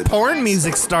porn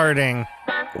music starting?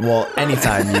 Well,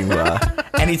 anytime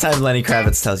Lenny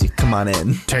Kravitz tells you, come on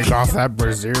in. Take off that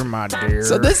brassiere, my dear.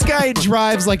 So this guy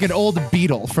drives like an old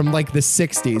Beetle from like the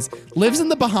 60s, lives in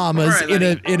the Bahamas All right,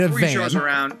 Lenny, in a before you show us van,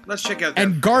 around, let's check out that.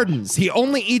 and gardens. He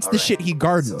only eats the shit he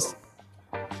gardens.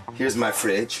 Here's my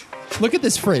fridge, Look at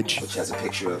this fridge. which has a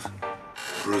picture of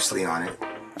Bruce Lee on it.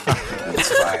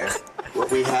 It's fire. What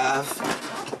we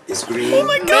have is green. Oh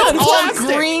my god, all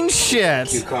green shit.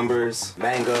 Cucumbers,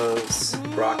 mangoes,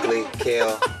 broccoli,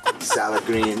 kale, salad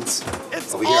greens.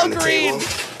 It's Over all here on the green. table,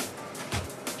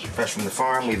 fresh from the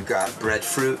farm, we've got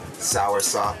breadfruit,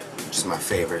 soursop, which is my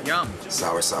favorite. Yum.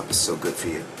 Soursop is so good for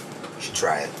you. You should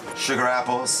try it. Sugar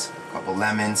apples, a couple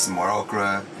lemons, some more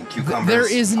okra, and cucumbers.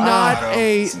 There is not avocado,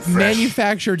 a some fresh-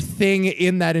 manufactured thing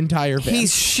in that entire van.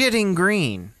 He's shitting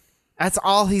green. That's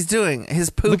all he's doing. His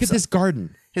poops. Look at this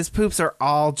garden. His poops are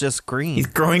all just green. He's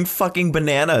growing fucking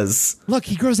bananas. Look,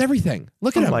 he grows everything.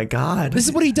 Look at him. Oh my god. This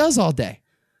is what he does all day.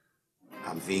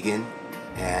 I'm vegan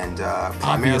and primarily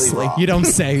Obviously, raw. you don't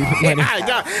say. Lenny.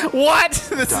 What?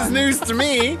 This is news to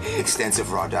me.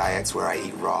 Extensive raw diets where I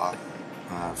eat raw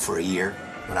for a year.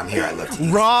 When I'm here, I love to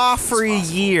eat Raw as for a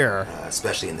possible, year.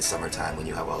 especially in the summertime when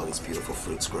you have all of these beautiful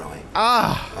fruits growing.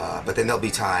 Ah, But then there'll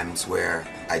be times where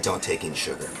I don't take in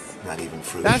sugar, not even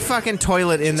fruit. that sugar. fucking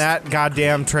toilet in that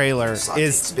goddamn trailer Sauteed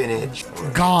is spinach, or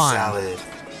gone. salad.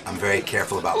 I'm very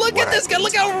careful about Look what at this I guy. put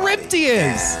Look into how my ripped body he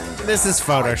is. and, This is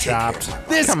how I take care of photoshopped. my body.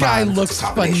 This Come guy on. looks It's a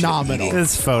combination of phenomenal. eating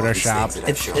This is all these photoshopped. things that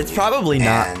I've shown It's you probably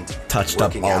not and touched up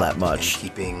working all out that and much.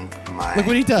 keeping my Look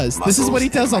what he does. This is what he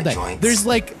muscles does all and my day. joints There's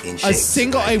like in a shape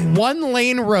single, so that a I can-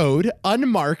 one-lane road,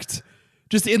 unmarked,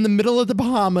 just in the middle of the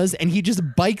Bahamas, and he just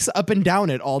bikes up and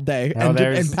down it all day and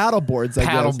there's paddle boards. I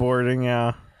guess. paddleboarding,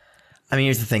 yeah. I mean,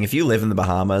 here's the thing. If you live in the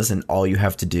Bahamas and all you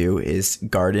have to do is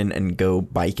garden and go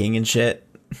biking and shit,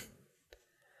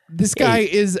 This guy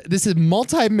is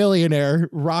multi-millionaire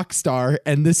rock star,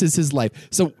 and this is his life.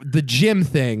 So the gym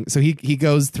thing. So he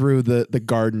goes through the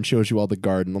garden, shows you all the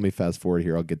garden. Let me fast forward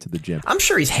here. I'll get to the gym. I'm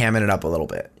sure he's hamming it up a little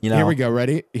bit. You know? Here we go.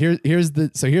 Ready? Here's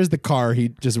the car. He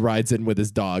just rides in with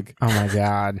his dog. Oh my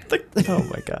god. Oh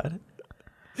my god.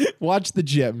 Watch the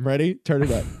gym. Ready? Turn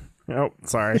it up. Oh,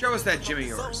 sorry. Show us that gym of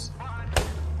yours.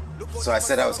 So I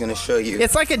said I was going to show you.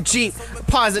 It's like a Jeep.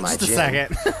 Pause it My just a gym.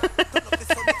 second.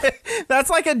 That's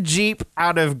like a Jeep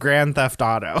out of Grand Theft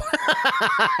Auto.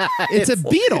 It's a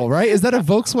Beetle, right? Is that a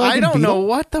Volkswagen? I don't Beetle? know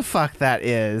what the fuck that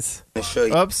is. I'm going to show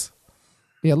you. Oops.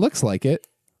 Yeah, it looks like it.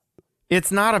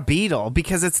 It's not a Beetle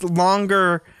because it's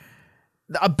longer.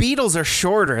 Beetles are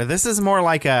shorter. This is more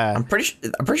like a. I'm pretty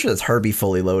sure that's Herbie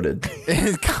fully loaded.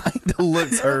 It kind of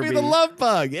looks Herbie Herbie. the love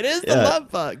bug. It is the Yeah.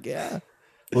 love bug. Yeah.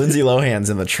 Lindsay Lohan's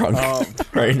in the trunk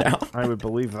right now. I would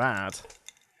believe that.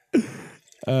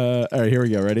 All right, here we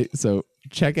go. Ready? So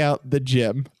check out the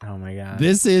gym. Oh my god.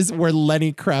 This is where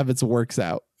Lenny Kravitz works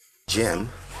out. Gym.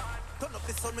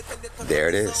 There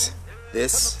it is.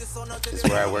 This is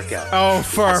where I work out. Oh,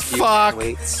 for It's few fuck's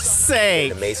weights,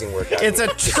 sake. an amazing workout. It's a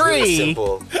It's really tree.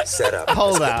 simple setup.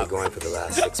 Hold It's kept up. me going for the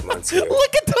last 6 months here.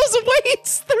 Look at those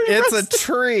weights. They're It's a rusty.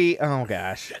 tree. Oh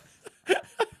gosh.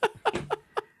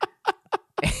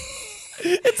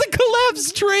 It's a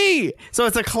collapsed tree. So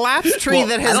it's a collapsed tree Well,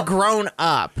 that I has don't- grown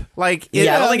up. Like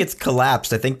Yeah, I don't think it's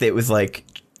collapsed. I think that it was like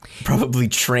probably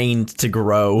trained to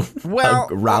grow Well,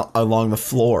 along the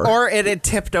floor. or it had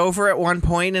tipped over at one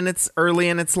point in its early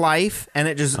in its life, and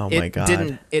it just Oh my God.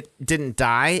 didn't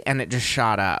die, and it just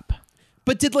shot up.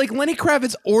 But did like Lenny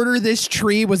Kravitz order this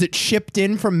tree? Was it shipped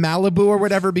in from Malibu or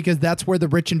whatever? Because that's where the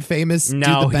rich and famous do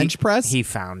the bench press. He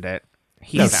found it.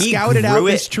 He scouted out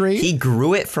this tree? He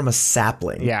grew it from a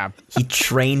sapling. Yeah. He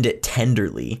trained it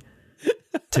tenderly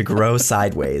to grow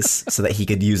sideways so that he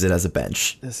could use it as a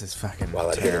bench. This is fucking While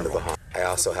I've been in the terrible. Bahamas, I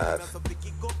also have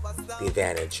the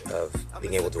advantage of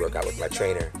being able to work out with my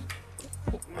trainer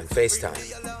on FaceTime.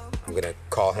 I'm gonna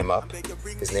call him up.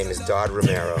 His name is Dodd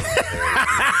Romero.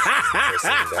 And he's the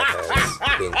person that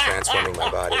has been transforming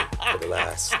my body for the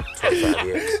last 25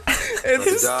 years. And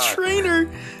his Dodd. trainer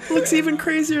looks even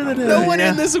crazier than him. No one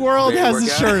in this world Ready to has a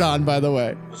work out? shirt on, by the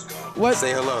way. What?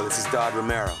 Say hello. This is Dodd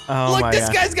Romero. Oh Look, my this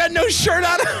God. guy's got no shirt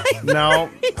on. No.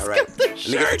 He's All right. got the Let me get the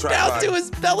shirt down tripod, to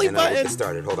his belly and we'll button. get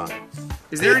started. Hold on.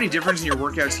 Is there any difference in your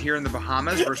workouts here in the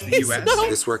Bahamas versus the U.S.? No.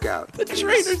 This workout. The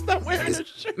trainer's not wearing a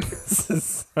shirt. This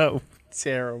is so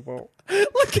Terrible.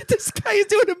 Look at this guy. He's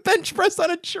doing a bench press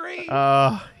on a tree.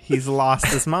 He's lost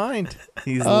his mind.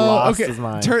 He's lost his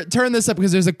mind. Turn this up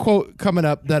because there's a quote coming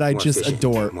up that I More just efficient,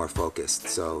 adore. More focused.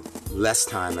 So less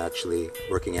time actually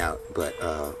working out, but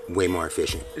way more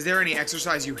efficient. Is there any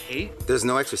exercise you hate? There's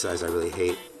no exercise I really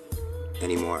hate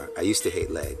anymore. I used to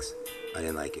hate legs. I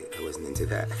didn't like it. I wasn't into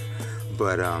that.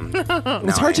 But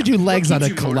It's hard to do legs on a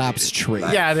collapsed tree.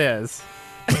 Yeah, it is.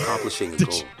 Accomplishing a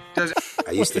goal.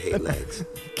 I used to hate legs.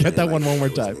 Get that one more I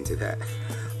wasn't time. into that.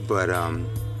 But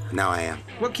now I am.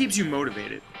 What keeps you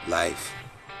motivated? Life.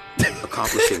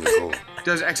 Accomplishing a goal.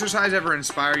 Does exercise ever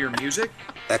inspire your music?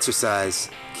 Exercise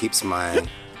keeps my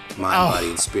mind, body,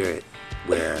 and spirit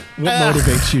where... What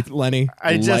motivates you, Lenny?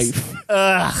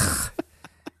 Life.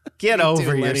 Get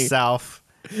over Lenny. yourself.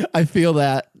 I feel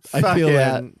that. I feel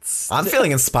that. I'm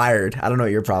feeling inspired. I don't know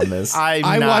what your problem is.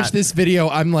 I watched this video.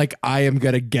 I'm like, I am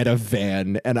going to get a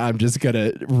van and I'm just going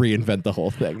to reinvent the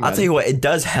whole thing. I'll tell you what, it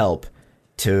does help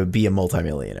to be a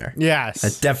multimillionaire. Yes.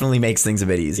 It definitely makes things a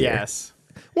bit easier. Yes.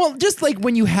 Well, just like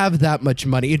when you have that much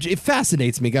money, it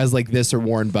fascinates me, guys like this or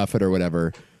Warren Buffett or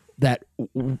whatever, that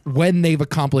when they've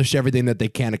accomplished everything that they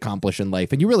can accomplish in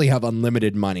life and you really have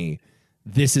unlimited money,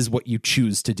 this is what you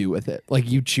choose to do with it. Like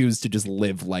you choose to just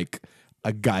live like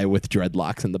a guy with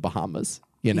dreadlocks in the Bahamas,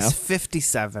 you know? He's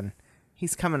 57.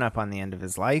 He's coming up on the end of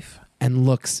his life. And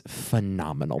looks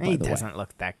phenomenal, by the way. He doesn't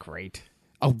look that great.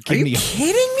 Oh, give me a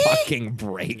fucking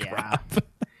break, Yeah.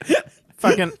 Rob.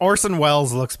 Fucking Orson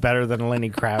Welles looks better than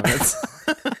Lenny Kravitz.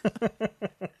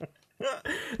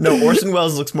 No, Orson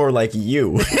Welles looks more like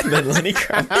you than Lenny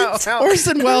Kravitz.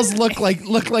 Orson Welles looked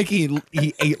like he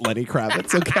ate Lenny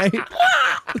Kravitz. Okay,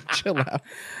 chill out.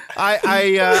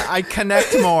 I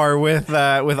connect more with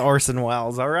Orson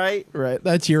Welles. All right, Right,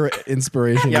 that's your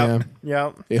inspiration. Yeah.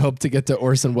 Yep. We hope to get to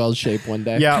Orson Welles shape one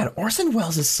day. Yeah. God, Orson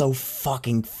Welles is so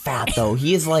fucking fat, though.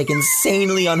 He is like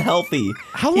insanely unhealthy.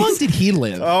 How long did he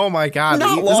live? Oh my God,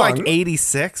 Not it was like long.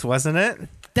 86, wasn't it?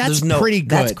 That's pretty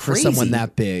good for someone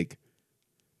that big.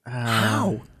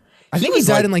 How? I think he was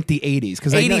died like in like the 80s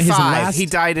because I know 85. his last. He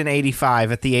died in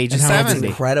 85 at the age of And how old is 70.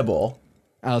 Incredible.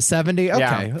 Oh, 70? Okay,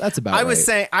 Yeah. that's about I was right.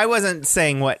 saying I wasn't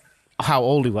saying how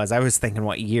old he was. I was thinking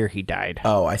what year he died.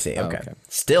 Oh, I see. Okay. okay.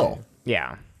 Still.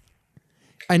 Yeah.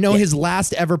 I know his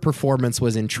last ever performance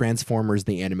was in Transformers,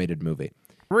 the animated movie.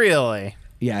 Really?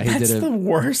 Yeah, he That's did the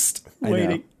worst way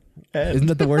to... Isn't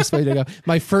that the worst way to go?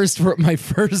 My first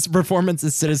performance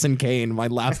is Citizen Kane. My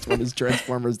last one is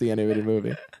Transformers, the animated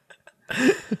movie.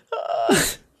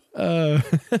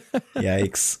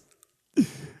 Yikes.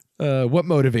 What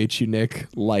motivates you, Nick?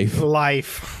 Life.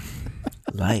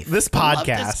 This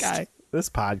podcast. This guy. This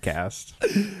podcast.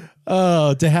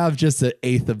 Oh, to have just an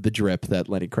eighth of the drip that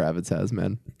Lenny Kravitz has,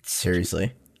 man.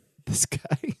 Seriously. This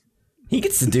guy. He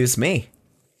could seduce me.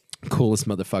 Coolest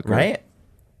motherfucker. Right?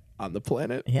 On the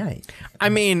planet. Yeah. I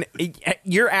mean,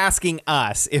 you're asking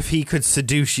us if he could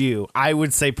seduce you. I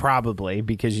would say probably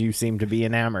because you seem to be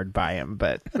enamored by him,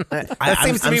 but that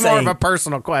seems to be more of a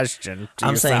personal question.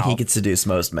 I'm saying he could seduce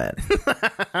most men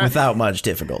without much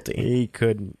difficulty. He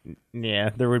could. Yeah,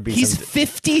 there would be. He's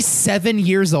 57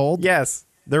 years old. Yes,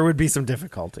 there would be some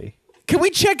difficulty. Can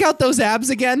we check out those abs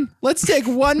again? Let's take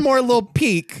one more little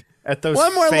peek at those.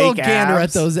 One more fake little gander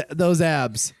abs. at those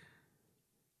abs.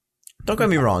 Don't get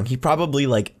me wrong. He probably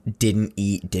didn't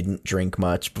eat, didn't drink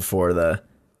much before the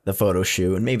photo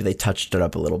shoot, and maybe they touched it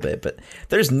up a little bit. But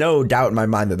there's no doubt in my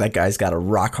mind that guy's got a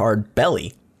rock hard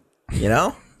belly. You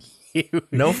know,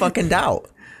 no fucking doubt.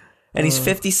 And he's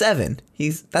 57.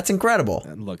 That's incredible.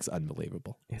 That looks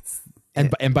unbelievable.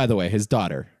 And by the way, his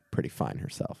daughter, pretty fine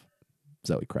herself,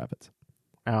 Zoe Kravitz.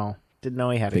 Oh, didn't know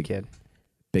he had a kid.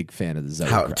 Big fan of the Zoe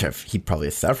Kravitz. He probably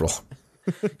has several.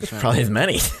 Probably has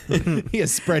many. He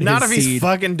has spread Not his if he's seed.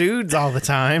 fucking dudes all the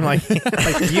time, like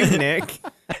you, Nick.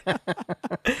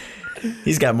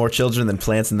 He's got more children than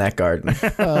plants in that garden.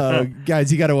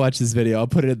 Guys, you got to watch this video. I'll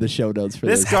put it in the show notes for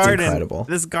this. This garden, incredible.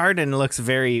 This garden looks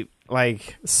very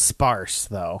sparse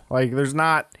though. Like there's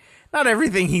not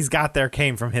everything he's got there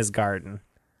came from his garden.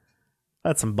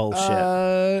 That's some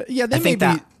bullshit. Yeah, I think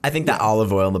that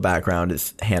olive oil in the background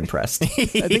is hand pressed. I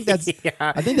think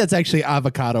that's actually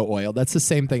avocado oil. That's the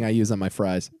same thing I use on my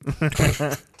fries.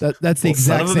 That's the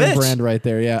exact same brand right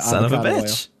there. Yeah, Son of a avocado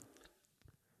bitch.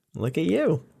 Oil. Look at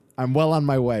you. I'm well on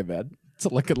my way, man. To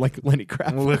looking like Lenny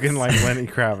Kravitz. Looking like Lenny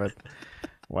Kravitz.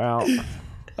 Wow.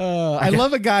 I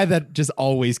love a guy that just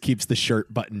always keeps the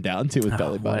shirt buttoned down to his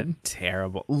belly button. What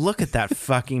terrible. Look at that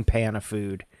fucking pan of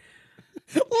food.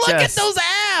 Look at those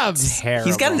abs. Terrible.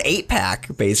 He's got an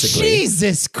 8-pack, basically.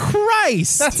 Jesus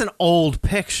Christ. That's an old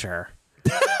picture.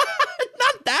 Not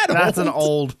that old. That's an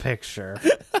old picture.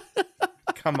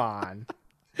 Come on.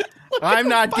 I'm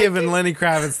not giving Lenny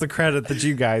Kravitz the credit that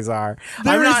you guys are.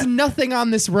 There is nothing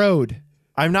on this road.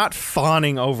 I'm not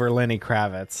fawning over Lenny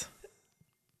Kravitz.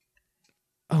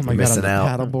 Oh my God, on the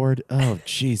paddleboard. Oh,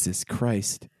 Jesus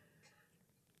Christ.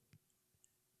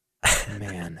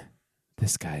 Man,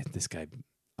 this guy,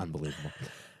 unbelievable.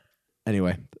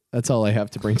 Anyway, that's all I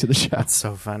have to bring to the show. That's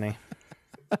so funny.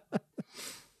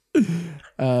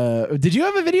 Did you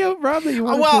have a video, Rob, that you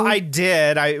wanted Well, to? I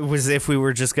did. If we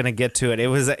were just going to get to it.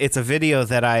 It's a video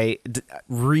that I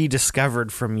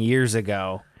rediscovered from years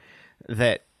ago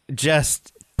that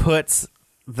just puts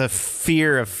the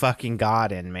fear of fucking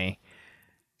God in me.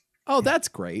 Oh, that's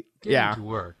great. Getting to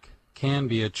work can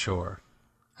be a chore,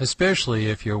 especially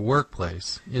if your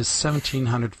workplace is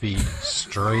 1,700 feet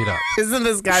straight up. Isn't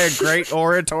this guy a great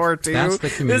orator, too? That's the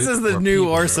commute This is the for new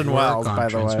people Orson that work Welles, on by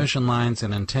the way. transmission lines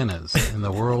and antennas in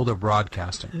the world of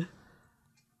broadcasting.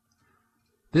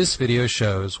 This video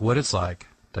shows what it's like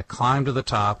to climb to the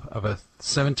top of a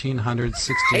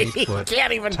 1,768-foot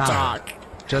can't even tower talk.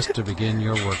 just to begin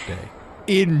your workday.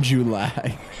 In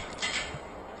July.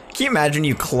 Can you imagine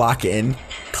you clock in,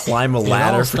 climb a It all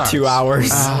ladder for starts 2 hours?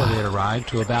 with an elevator ride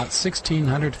to about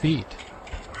 1,600 feet.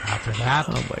 After that,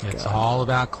 it's all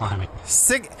about climbing.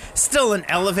 Still an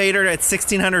elevator at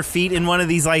 1,600 feet in one of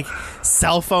these, like,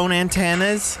 cell phone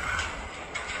antennas?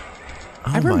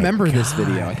 I remember this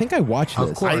video. I think I watched this.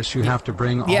 Of course, you have to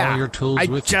bring all your tools with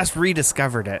you. I just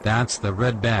rediscovered it. That's the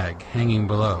red bag hanging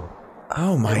below.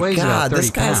 Oh my It weighs about God, this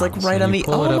 30 guy's like pounds, right and on you the.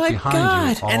 pull it Oh up my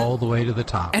behind God! you all the way to the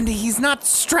top. And he's not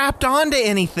strapped onto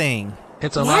anything.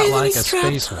 It's a Why lot isn't he like a strapped?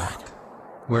 spacewalk,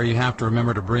 where you have to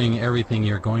remember to bring everything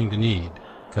you're going to need,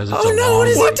 because it's Oh a no! long What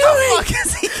is he way. doing? What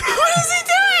is he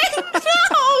doing?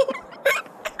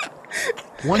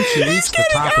 No! Once you reach the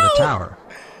top of the tower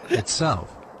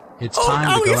itself, it's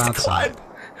time to go outside.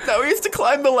 No, he has to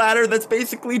climb the ladder that's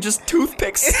basically just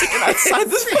toothpicks sticking outside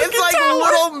this fucking It's like tower.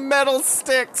 little metal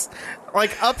sticks,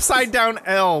 like upside down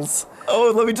L's.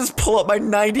 Oh, let me just pull up my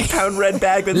 90-pound red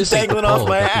bag that's This is the dangling off pole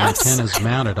my that ass. the antenna's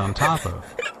mounted on top of.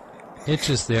 It's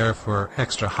just there for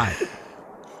extra height.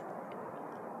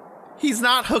 He's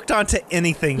not hooked onto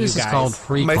anything, This you is guys. called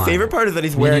free My climbing, favorite part is that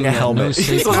he's meaning wearing a that no helmet.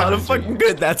 safety So how the lines are fucking used.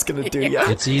 good that's gonna do ya?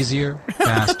 It's easier,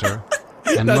 faster,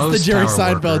 and That's most the Jerry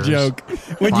tower Seinfeld workers joke.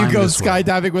 When you climb go this way.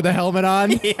 skydiving with a helmet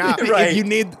on, Yeah, right.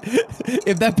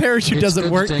 if that parachute It's doesn't good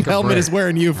to work, the take a helmet break is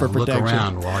wearing you for and look protection.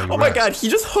 around while you Oh my rest. God, he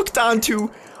just hooked onto.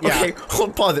 Okay,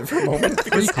 pause it for a moment.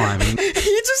 Free climbing.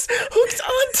 He just hooked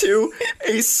onto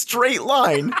a straight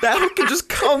line. That hook can just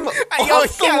come off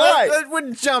the line. That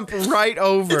would jump right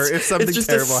over if something It's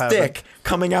just terrible a happened. stick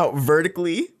coming out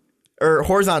vertically or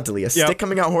horizontally. A stick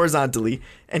coming out horizontally,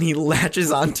 and he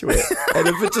latches onto it. And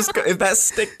if that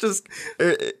stick just,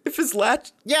 if his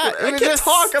latch, Yeah, I can't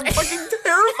talk. I'm fucking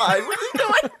terrified. What is he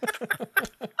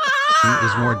doing?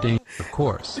 is more dangerous, of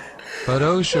course, but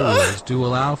OSHA rules do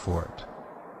allow for it.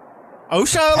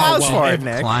 OSHA allows for it,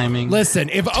 Nick. Climbing, Listen,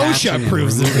 if attaching OSHA and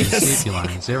approves of removing this. safety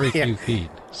lines every few feet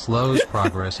slows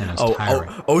progress and is tiring.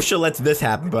 OSHA lets this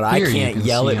happen, but I Here you can't can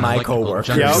yell see at an my electrical coworker.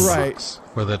 junction Yeah, right. box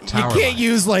for the You tower can't line.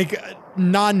 use like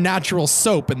non-natural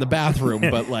soap in the bathroom,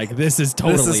 but like this is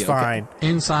totally This is okay. fine.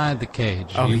 Inside the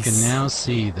cage, Oh, you he's- can now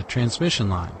see the transmission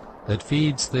line that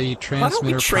feeds the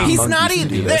transmitter. train He's monkeys not to even.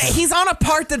 do this? He's on a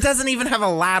part that doesn't even have a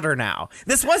ladder now.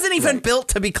 This wasn't even built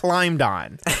to be climbed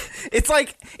on. It's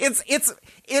like it's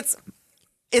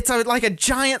like a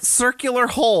giant circular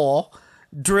hole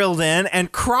drilled in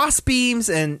and cross beams,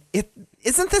 and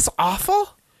isn't this awful?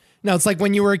 No, it's like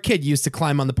when you were a kid, you used to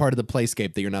climb on the part of the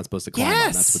playscape that you're not supposed to climb on.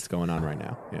 Yes. That's what's going on right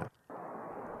now. Yeah.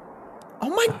 Oh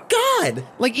my God!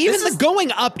 Like even the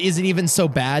going up isn't even so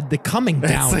bad. The coming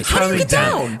down. It's is like How do you coming get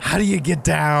down? How do you get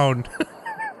down?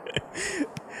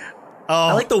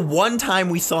 I like the one time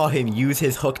we saw him use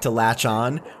his hook to latch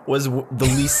on was the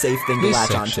least safe thing to This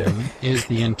latch onto. section is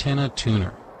the antenna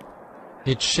tuner.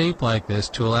 It's shaped like this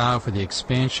to allow for the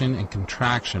expansion and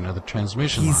contraction of the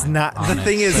transmission He's line. not- on the its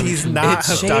thing is, he's 17 not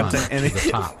foot hooked up line to anything.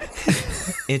 the top.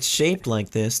 It's shaped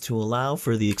like this to allow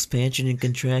for the expansion and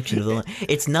contraction of the line.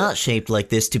 It's not shaped like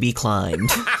this to be climbed.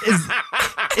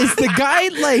 Is the guy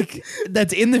like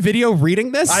that's in the video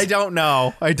reading this? I don't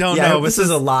know. I don't Yeah, know. this is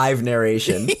a live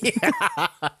narration.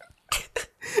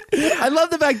 I love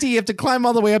the fact that you have to climb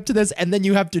all the way up to this, and then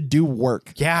you have to do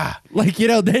work. Yeah, like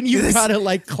then you gotta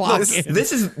like clock this, in.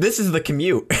 this is the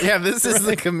commute. Yeah, this is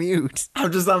the commute.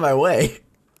 I'm just on my way.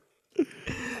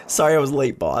 Sorry I was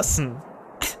late, boss.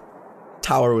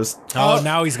 Tower was... Oh,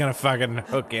 now he's gonna fucking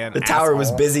hook in. The tower was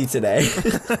asshole. busy today.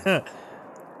 A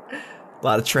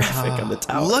lot of traffic on the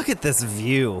tower. Look at this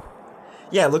view.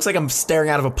 Yeah, it looks like I'm staring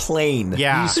out of a plane.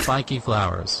 Yeah. These spiky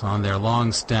flowers on their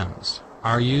long stems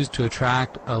are used to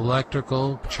attract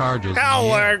electrical charges in the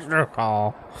air.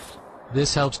 Electrical.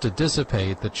 This helps to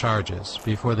dissipate the charges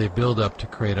before they build up to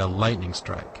create a lightning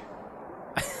strike.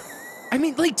 I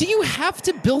mean, like, do you have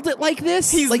to build it like this?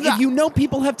 He's like, not- if you know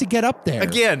people have to get up there.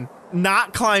 Again,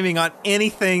 not climbing on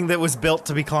anything that was built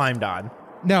to be climbed on.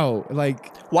 No,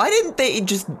 like, Why didn't they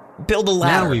just build a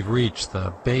ladder? Now we've reached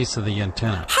the base of the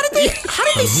antenna. How did they From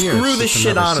here, screw it's this just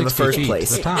shit another on in the 60 first feet to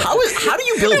place? the top. How do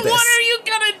you build this? What are you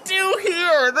gonna do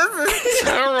here? This is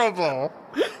terrible.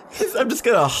 I'm just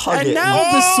gonna hug and it.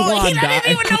 now the swan he doesn't dive.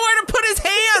 even know where to put his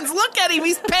hands. Look at him.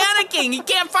 He's panicking. He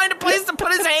can't find a place to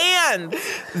put his hands.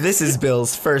 This is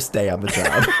Bill's first day on the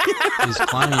job. His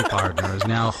climbing partner is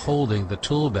now holding the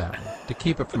tool bag to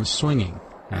keep it from swinging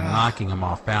and knocking him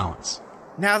off balance.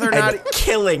 Now they're And not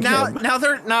killing now, him. Now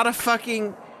they're not a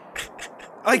fucking.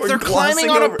 Like, We're they're climbing glossing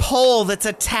on over- a pole that's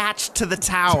attached to the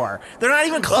tower. They're not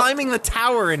even climbing the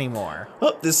tower anymore.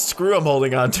 Oh, this screw I'm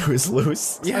holding onto is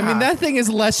loose. Yeah. I mean, that thing is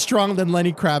less strong than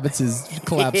Lenny Kravitz's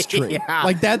collapsed tree. Yeah.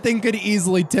 Like, that thing could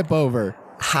easily tip over.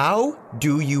 How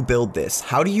do you build this?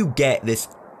 How do you get this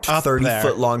Up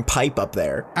 30-foot long pipe up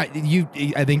there? I think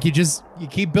you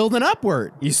keep building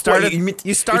upward. You start What, at, you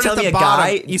you start you're at the telling me a bottom.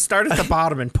 guy- You start at the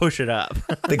bottom and push it up.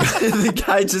 The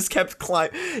guy just kept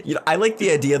climbing. You know, I like the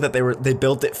idea that they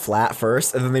built it flat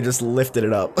first and then they just lifted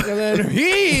it up. And then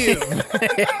heave.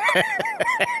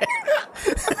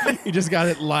 You just got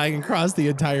it lying across the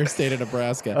entire state of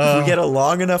Nebraska. If we get a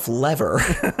long enough lever.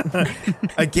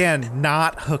 Again,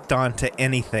 not hooked onto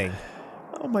anything.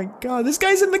 Oh my god, this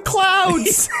guy's in the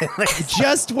clouds.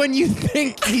 Just when you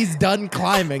think he's done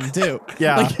climbing, too.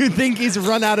 Yeah. Like you think he's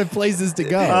run out of places to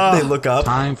go. They look up.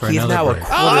 Time for He's another now break. a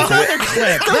quarter of Another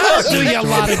clip. That'll do you a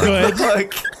lot of good.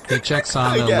 Look. He checks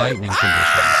on the Again. lightning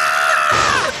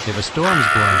conditions. If a storm's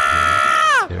blowing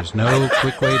through, there's no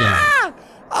quick way down.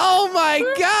 Oh my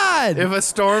God. If a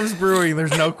storm's brewing,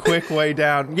 there's no quick way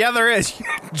down. Yeah, there is. You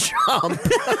jump.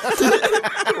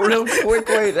 Real quick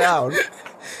way down.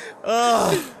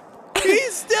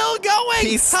 He's still going.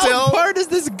 He's How still- far does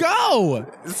this go?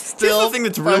 Still, the thing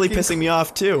that's really pissing me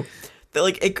off too. That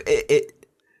like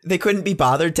they couldn't be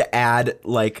bothered to add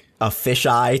like a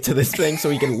fisheye to this thing so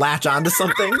he can latch onto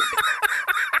something.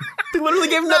 They literally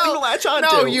gave him nothing to latch onto.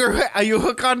 No, you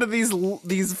hook onto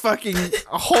these fucking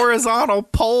horizontal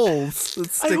poles that I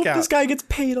stick hope out. this guy gets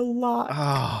paid a lot.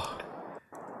 Oh,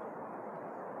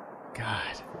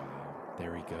 God,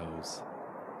 There he goes.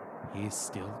 He's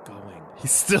still going.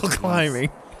 he's still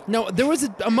climbing. No, there was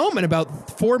a moment about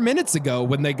 4 minutes ago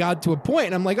when they got to a point,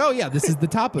 and I'm like, oh yeah, this is the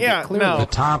top of Yeah, it. Clearly. no. The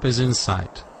top is in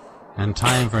sight, and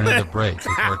time for another break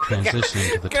before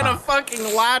transitioning to the Gonna top.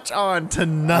 fucking latch on to All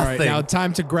nothing. right, now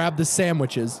time to grab the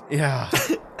sandwiches. Yeah.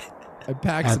 I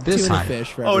packed At some this tuna height,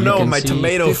 fish for Oh, you no, can my see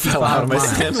tomato fell out of my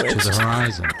 55 miles sandwich. to the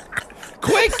horizon.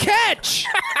 Quick catch!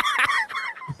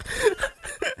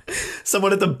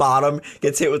 Someone at the bottom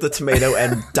gets hit with a tomato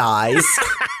and dies.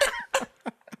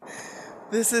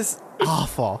 This is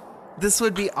awful. This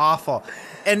would be awful.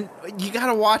 And you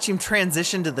gotta watch him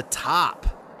transition to the top.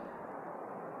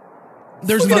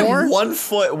 There's Look at him, more? 1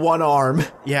 foot, 1 arm.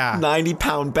 Yeah.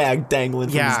 90-pound bag dangling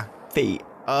from Yeah. his feet.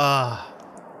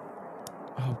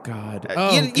 Oh God!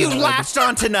 You latched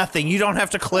onto nothing. You don't have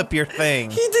to clip your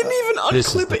thing. He didn't even This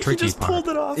is unclip the it. He tricky just part. pulled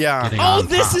it off. Yeah. Getting Oh, on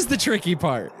this top. is the tricky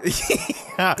part.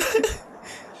 Yeah.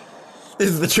 This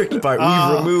is the tricky part.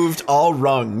 We removed all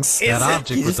rungs. That object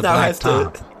He with just the now black has to.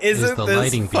 top is Isn't the this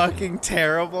lighting fucking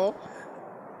terrible?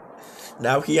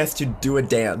 Now he has to do a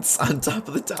dance on top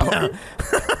of the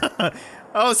tower.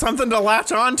 Oh, something to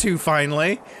latch onto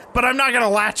finally. But I'm not gonna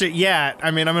latch it yet. I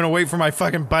mean, I'm gonna wait for my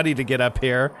fucking buddy to get up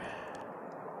here.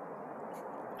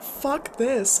 Fuck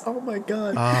this. Oh my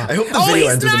god. I hope the video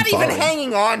he's ends with not him even falling.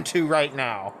 hanging on to right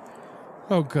now.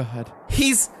 Oh God!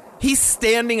 He's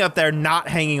standing up there not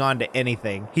hanging on to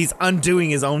anything. He's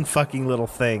undoing his own fucking little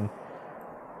thing.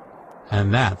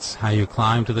 And that's how you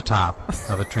climb to the top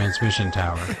of a transmission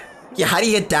tower. Yeah, how do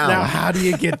you get down? Now, how do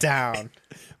you get down?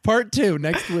 Part 2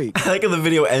 next week. I like how the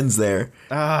video ends there.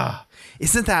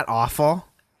 Isn't that awful?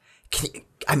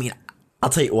 I mean, I'll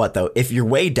tell you what though. If your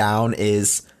way down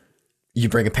is you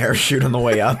bring a parachute on the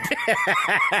way up,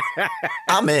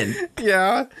 I'm in.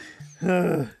 Yeah.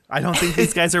 I don't think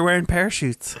these guys are wearing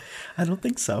parachutes. I don't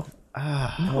think so.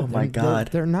 Oh my God.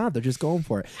 They're not. They're just going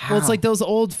for it. Well, it's like those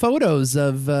old photos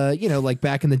of, like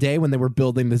back in the day when they were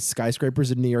building the skyscrapers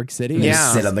in New York City. You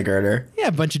Yeah. sit on the girder. Yeah,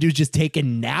 a bunch of dudes just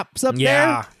taking naps up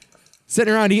Yeah. there.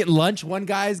 Sitting around eating lunch. One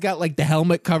guy's got like the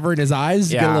helmet covering his eyes.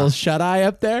 Get a Yeah. little shut eye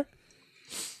up there.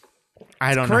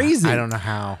 I don't crazy. know. I don't know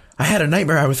how. I had a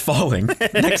nightmare I was falling.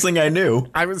 Next thing I knew,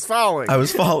 I was falling.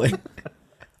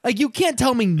 Like, you can't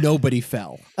tell me nobody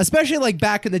fell, especially like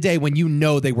back in the day when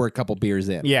they were a couple beers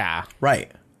in. Yeah.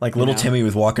 Right. Like little Timmy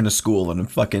was walking to school and a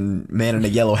fucking man in a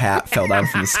yellow hat fell down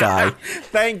from the sky.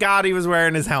 Thank God he was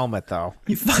wearing his helmet, though.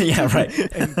 Yeah, right.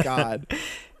 Thank God.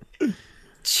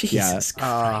 Jesus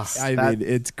Christ. I mean,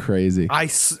 it's crazy. I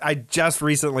just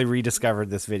recently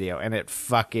rediscovered this video, and it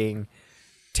fucking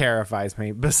terrifies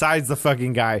me. Besides the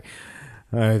fucking guy,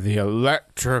 the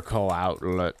electrical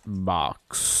outlet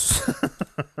box.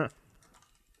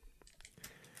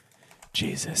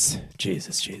 Jesus.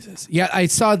 Yeah, I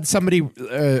saw somebody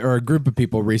or a group of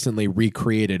people recently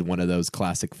recreated one of those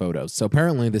classic photos. So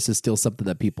apparently this is still something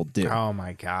that people do. Oh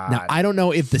my God. Now, I don't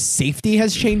know if the safety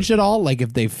has changed at all, like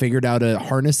if they figured out a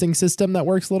harnessing system that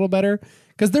works a little better,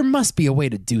 because there must be a way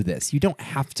to do this. You don't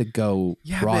have to go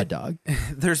raw dog.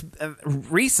 There's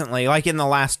recently, like in the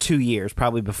last 2 years,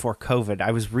 probably before COVID,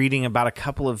 I was reading about a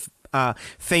couple of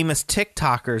famous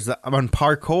TikTokers on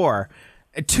parkour.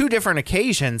 2 different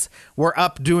occasions were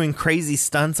up doing crazy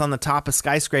stunts on the top of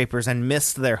skyscrapers and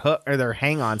missed their hook or their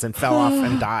hang-ons and fell off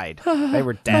and died. They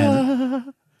were dead.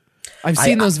 I've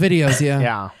seen those videos.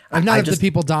 Yeah. I'm not of the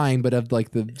people dying, but of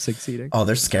like the succeeding. Oh,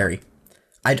 they're scary.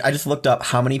 I just looked up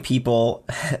how many people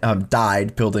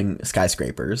died building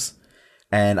skyscrapers,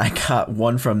 and I got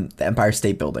one from the Empire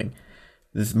State Building.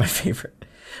 This is my favorite.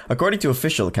 According to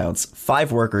official accounts,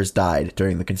 5 workers died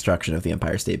during the construction of the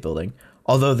Empire State Building,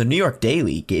 although the New York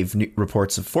Daily gave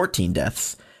reports of 14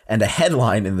 deaths, and a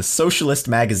headline in the socialist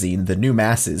magazine The New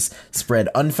Masses spread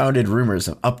unfounded rumors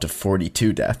of up to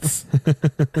 42 deaths.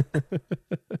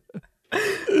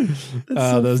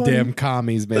 Those funny. Damn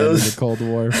commies, man, in the Cold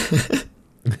War.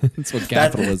 That's what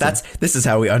capitalism. This is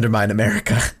how we undermine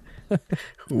America.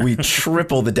 We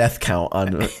triple the death count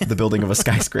on the building of a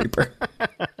skyscraper.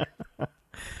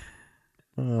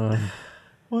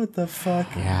 What the fuck?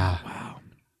 Yeah. Wow.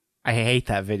 I hate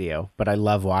that video, but I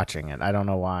love watching it. I don't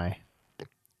know why.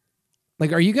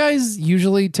 Like, are you guys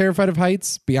usually terrified of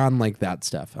heights beyond like that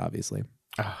stuff, obviously?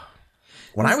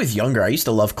 When I was younger, I used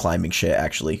to love climbing shit,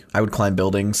 actually. I would climb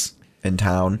buildings in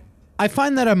town. I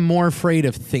find that I'm more afraid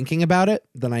of thinking about it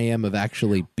than I am of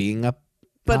actually being up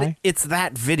high. It's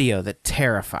that video that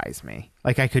terrifies me.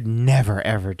 Like, I could never,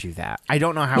 ever do that. I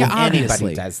don't know how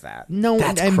anybody does that. No,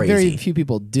 That's and crazy. Very few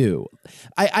people do.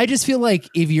 I just feel like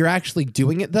if you're actually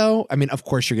doing it, though, I mean, of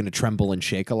course, you're going to tremble and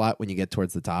shake a lot when you get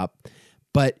towards the top.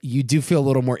 But you do feel a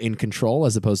little more in control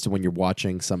as opposed to when you're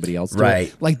watching somebody else do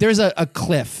it. Like, there's a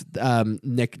cliff,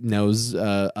 Nick knows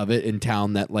of it in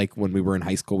town that, like, when we were in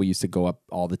high school, we used to go up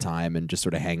all the time and just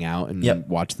sort of hang out and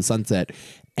watch the sunset.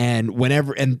 And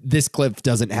this cliff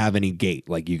doesn't have any gate.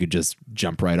 Like, you could just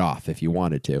jump right off if you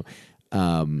wanted to.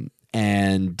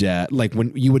 Like,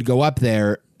 when you would go up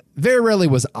there, very rarely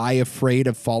was I afraid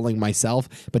of falling myself,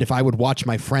 but if I would watch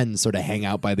my friends sort of hang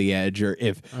out by the edge, or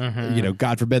if,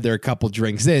 God forbid, they're a couple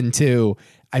drinks in too,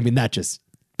 I mean, that just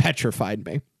petrified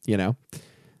me,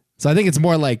 So I think it's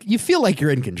more like you feel like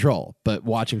you're in control, but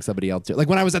watching somebody else do it. Like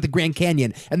when I was at the Grand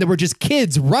Canyon and there were just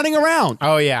kids running around.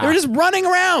 Oh, yeah. They were just running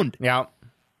around. Yeah.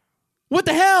 What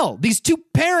the hell? These 2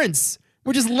 parents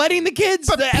were just letting the kids,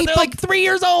 they're like 3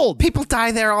 years old. People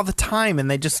die there all the time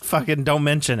and they just fucking don't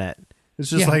mention it. It's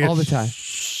just like all the time.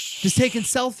 Just taking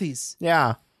selfies.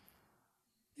 Yeah.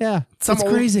 Yeah. It's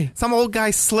crazy. Some old guy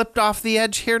slipped off the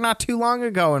edge here not too long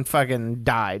ago and fucking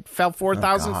died. Fell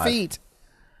 4,000 feet.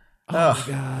 Oh,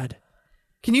 my God.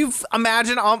 Can you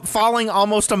imagine falling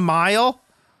almost a mile?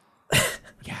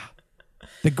 Yeah.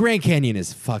 The Grand Canyon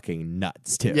is fucking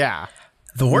nuts, too. Yeah.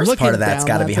 The worst part of that's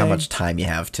got to be how much time you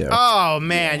have, too. Oh,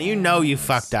 man. Yes. You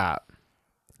fucked up.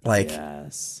 Like.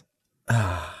 Yes.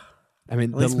 I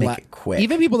mean, make it quick.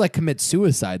 Even people that commit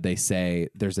suicide, they say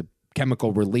there's a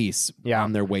chemical release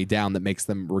on their way down that makes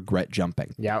them regret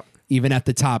jumping. Yeah. Even at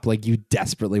the top, like you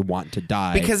desperately want to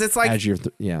die because it's like as you're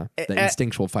the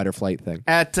instinctual fight or flight thing.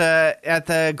 At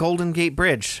the Golden Gate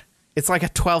Bridge, it's like a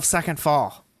 12-second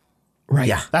fall. Right.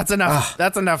 Yeah. That's enough.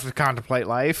 That's enough to contemplate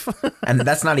life. And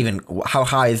that's not even how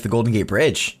high is the Golden Gate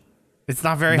Bridge? It's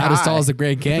not very high. Not as tall as the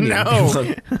Grand Canyon.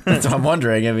 No. That's what I'm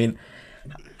wondering. I mean,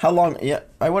 how long? Yeah,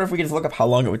 I wonder if we could just look up how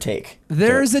long it would take.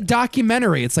 There's a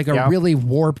documentary. It's like a really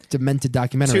warped, demented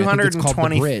documentary.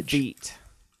 220 Bridge. feet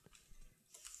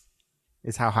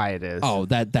is how high it is. Oh,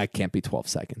 that can't be 12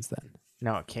 seconds then.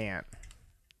 No, it can't.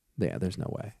 Yeah, there's no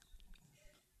way.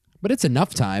 But it's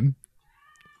enough time.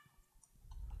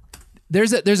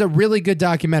 There's a really good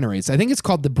documentary. I think it's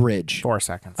called The Bridge. 4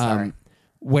 seconds. Sorry.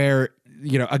 Where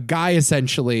a guy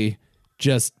essentially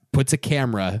just puts a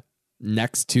camera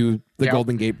next to the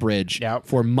Golden Gate Bridge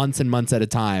for months and months at a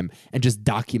time and just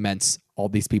documents all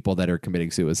these people that are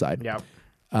committing suicide.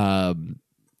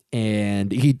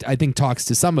 And he, I think, talks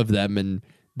to some of them and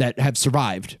that have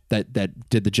survived, that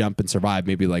did the jump and survived,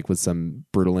 maybe like with some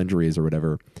brutal injuries or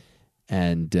whatever.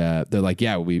 And they're like,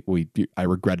 yeah, I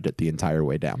regretted it the entire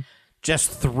way down.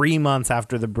 Just 3 months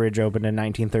after the bridge opened in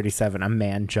 1937, a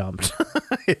man jumped.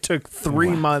 It took 3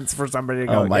 months for somebody to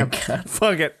go, oh my God.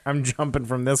 Fuck it, I'm jumping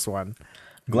from this one.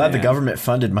 I'm glad the government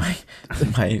funded my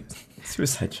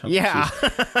suicide jump. Yeah.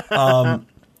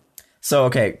 So,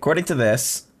 okay, according to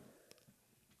this,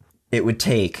 it would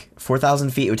take 4,000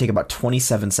 feet. It would take about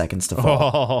 27 seconds to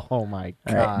fall. Oh my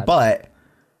God. Right? But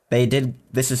they did,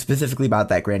 this is specifically about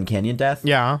that Grand Canyon death.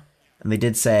 Yeah. And they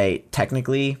did say,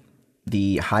 technically,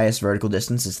 the highest vertical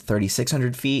distance is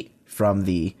 3,600 feet from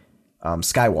the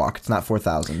skywalk. It's not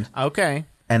 4,000. Okay.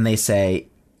 And they say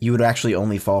you would actually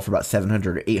only fall for about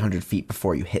 700 or 800 feet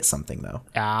before you hit something, though.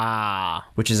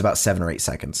 Which is about 7 or 8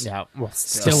 seconds. Yeah. Well,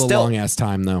 still a long-ass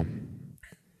time, though.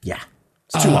 Yeah.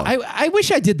 It's too long. I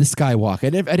wish I did the skywalk. I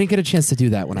didn't get a chance to do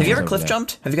that when Have you ever cliff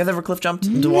jumped? Have you guys ever cliff jumped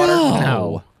into water?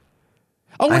 No.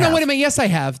 Oh, no, wait a minute. Yes, I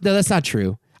have. No, that's not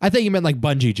true. I thought you meant like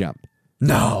bungee jump.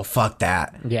 No, fuck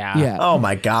that. Yeah. Oh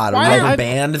my God. A rubber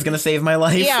band is going to save my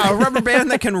life. Yeah, a rubber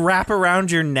band that can wrap around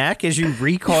your neck as you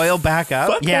recoil back up.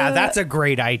 Fuck that. That's a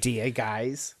great idea,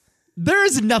 guys. There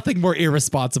is nothing more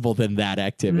irresponsible than that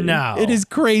activity. No. It is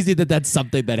crazy that that's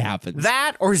something that happens.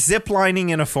 That or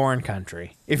ziplining in a foreign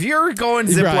country. If you're going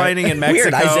ziplining in Mexico.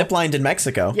 Weird, I ziplined in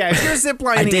Mexico. Yeah, if you're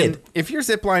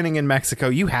ziplining in Mexico,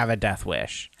 you have a death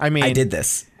wish. I mean, I did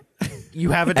this.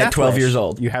 You have a death wish. At 12 years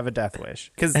old. You have a death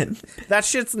wish. Because that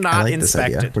shit's not I like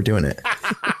inspected. This idea. We're doing it.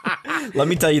 Let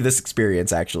me tell you this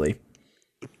experience, actually.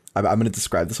 I'm going to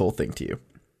describe this whole thing to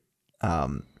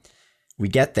you. We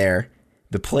get there.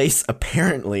 The place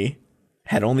apparently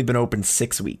had only been open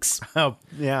 6 weeks. Oh,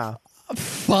 yeah.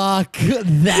 Fuck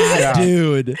that,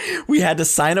 dude. We had to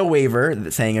sign a waiver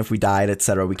saying if we died,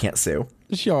 etc., we can't sue.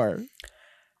 Sure.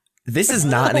 This is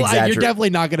not an exaggeration. You're definitely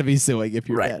not going to be suing if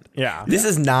you're dead. Yeah. This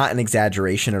is not an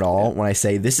exaggeration at all when I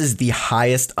say this is the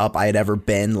highest up I had ever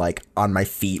been, like on my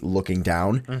feet looking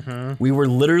down. Mm-hmm. We were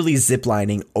literally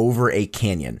ziplining over a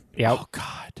canyon. Yep. Oh,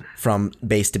 God. From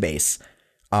base to base.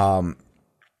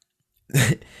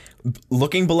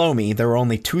 Looking below me, there were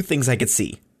only 2 things I could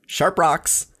see. Sharp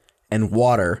rocks and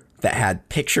water that had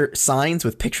signs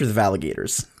with pictures of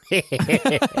alligators.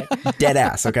 Dead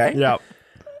ass, okay? Yep.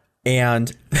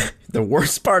 And the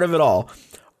worst part of it all,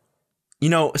 you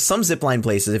know, some zipline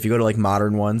places, if you go to like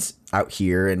modern ones out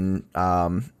here in,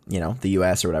 the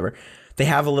US or whatever, they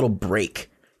have a little break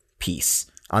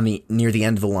piece on near the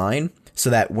end of the line so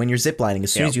that when you're ziplining,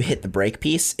 as soon as you hit the break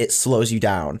piece, it slows you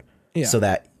down so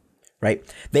that, right?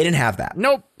 They didn't have that.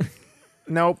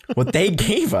 Nope. What they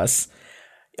gave us,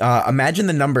 imagine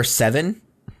the number 7,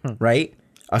 right?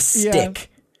 A stick.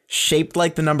 Shaped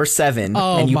like the number 7,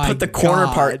 and you put the corner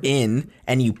part in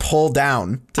and you pull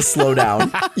down to slow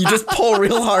down. You just pull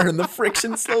real hard and the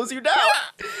friction slows you down.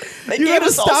 You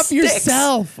gotta stop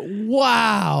yourself.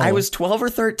 Wow. I was 12 or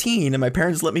 13 and my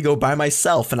parents let me go by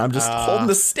myself and I'm just holding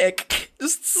the stick.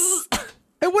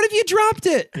 And what if you dropped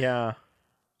it? Yeah.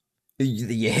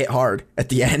 You hit hard at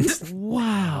the end.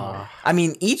 Wow. I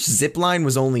mean, each zip line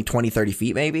was only 20, 30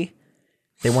 feet maybe.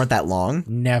 They weren't that long.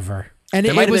 Never. And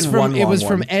it was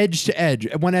from edge to edge,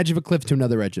 one edge of a cliff to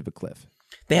another edge of a cliff.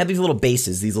 They had these little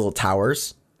bases, these little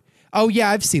towers. Oh yeah,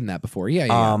 I've seen that before.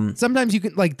 Yeah. Sometimes you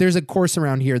can there's a course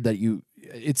around here that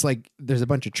it's like there's a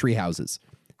bunch of tree houses,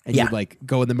 and you like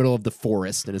go in the middle of the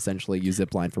forest and essentially you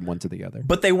zip line from one to the other.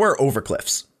 But they were over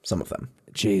cliffs, some of them.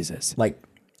 Jesus.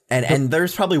 And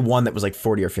there's probably one that was like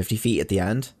 40 or 50 feet at the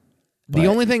end. The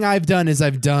only thing I've done is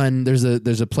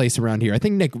there's a place around here. I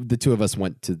think Nick, the two of us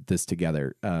went to this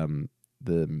together.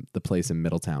 The place in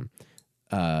Middletown,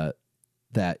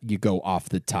 that you go off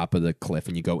the top of the cliff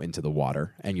and you go into the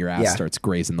water and your ass starts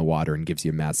grazing the water and gives you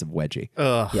a massive wedgie.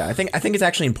 Yeah, I think it's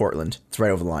actually in Portland. It's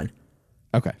right over the line.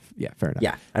 Okay, yeah, fair enough.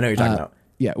 Yeah, I know what you're talking about.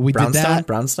 Yeah, we did that.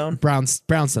 Brownstone?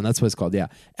 Brownstone, that's what it's called, yeah.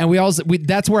 And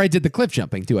that's where I did the cliff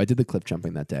jumping too. I did the cliff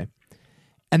jumping that day.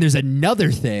 And there's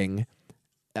another thing.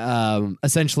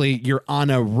 Essentially you're on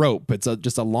a rope. It's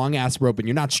just a long ass rope and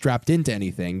you're not strapped into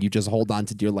anything. You just hold on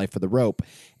to dear life for the rope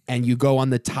and you go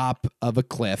on the top of a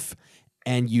cliff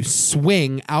and you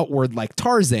swing outward like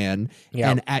Tarzan.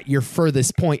 Yep. And at your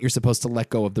furthest point, you're supposed to let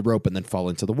go of the rope and then fall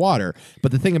into the water.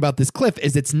 But the thing about this cliff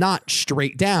is it's not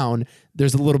straight down.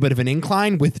 There's a little bit of an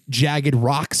incline with jagged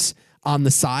rocks on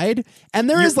the side. And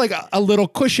there is like a little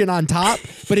cushion on top.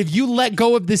 But if you let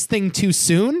go of this thing too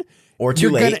soon or too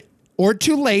late, or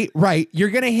too late, right, you're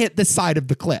going to hit the side of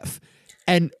the cliff.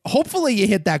 And hopefully you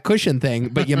hit that cushion thing,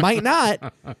 but you might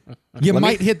not. You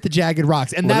might hit the jagged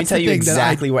rocks. And let that's me tell the you thing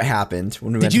exactly what happened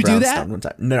when we Did went you to do Brownstone that? one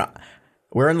time. No.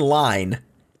 We're in line.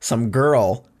 Some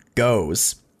girl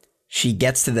goes. She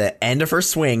gets to the end of her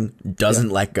swing,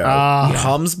 doesn't let go.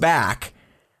 Comes back,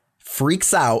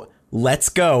 freaks out, lets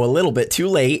go a little bit too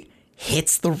late,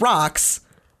 hits the rocks,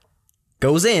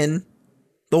 goes in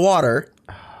the water.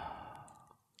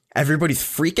 Everybody's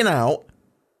freaking out.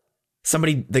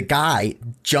 The guy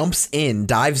jumps in,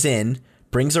 dives in,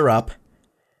 brings her up,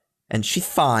 and she's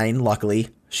fine, luckily.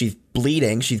 She's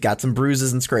bleeding. She's got some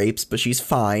bruises and scrapes, but she's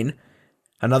fine.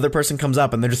 Another person comes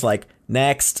up, and they're just like,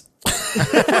 next.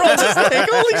 We're all just like,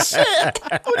 holy shit.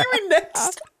 What do you mean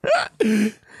next?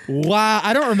 Wow,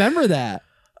 I don't remember that.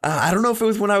 I don't know if it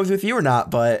was when I was with you or not,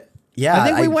 but yeah. I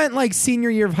think we went like senior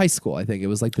year of high school. I think it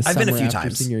was like the I've summer been a few after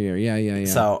times. senior year. Yeah.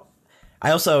 So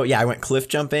I went cliff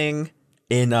jumping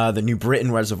in the New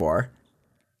Britain Reservoir.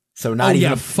 So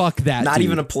fuck that. Not dude.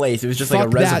 even a place. It was just Fuck like a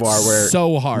reservoir that where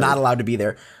so hard. not allowed to be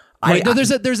there. Right, no,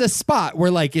 there's a spot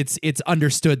where like it's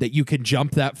understood that you can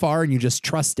jump that far and you just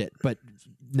trust it. But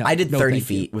no, I did no, 30 thank you.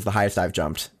 feet was the highest I've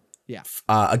jumped. Yeah.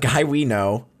 A guy we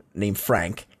know named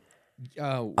Frank.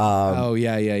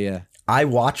 Yeah. I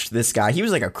watched this guy. He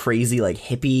was like a crazy, like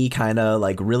hippie kind of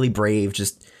like really brave,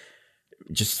 just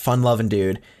fun loving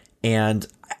dude. And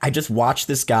I just watched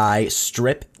this guy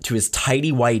strip to his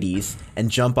tighty whities and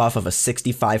jump off of a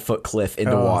 65-foot cliff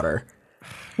into water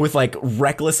with like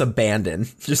reckless abandon.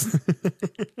 Just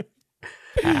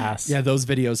pass. Yeah, those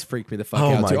videos freak me the fuck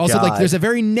Oh out my too. Also, God. like there's a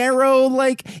very narrow,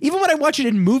 like even when I watch it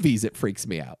in movies, it freaks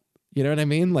me out. You know what I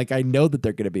mean? Like I know that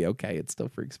they're gonna be okay. It still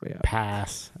freaks me out.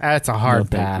 Pass. That's a hard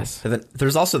pass. And then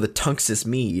there's also the Tunxus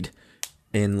Mead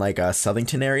in like a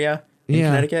Southington area in Yeah.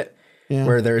 Connecticut,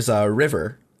 where there's a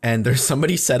river and there's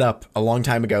somebody set up a long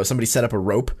time ago. Somebody set up a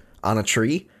rope on a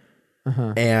tree,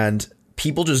 and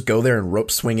people just go there and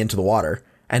rope swing into the water.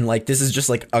 And like this is just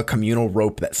like a communal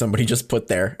rope that somebody just put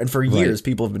there, and for years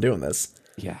people have been doing this.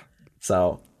 Yeah.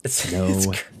 So it's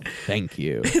thank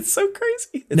you. It's so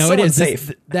crazy. It's No, so it is.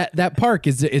 unsafe. That park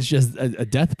is just a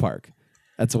death park.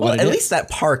 That's what Well, it at is. least that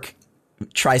park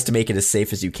tries to make it as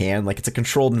safe as you can. Like it's a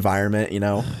controlled environment, you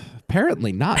know.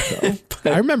 Apparently not, though.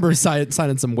 I remember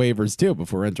signing some waivers too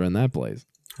before entering that place.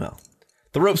 Well,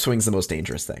 the rope swing's the most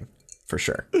dangerous thing, for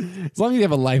sure. As long as you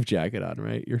have a life jacket on,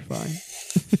 right? You're fine.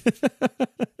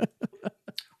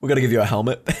 We got to give you a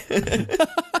helmet.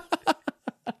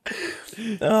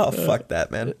 Oh, fuck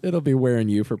that, man. It'll be wearing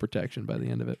you for protection by the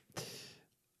end of it.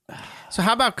 So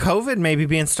how about COVID maybe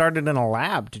being started in a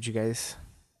lab? Did you guys?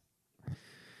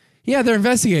 Yeah, they're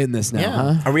investigating this now,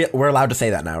 Yeah. huh? We're allowed to say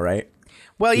that now, right?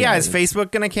 Well, yeah. Yeah, Is Facebook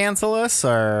going to cancel us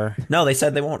or? No, they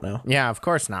said they won't now. Yeah, of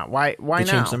course not. Why They now?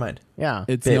 changed their mind. Yeah.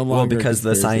 It's no longer because the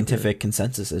conspiracy scientific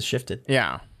consensus has shifted.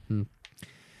 Yeah.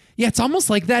 Yeah, it's almost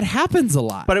like that happens a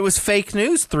lot. But it was fake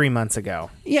news 3 months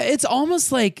ago. Yeah, it's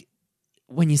almost like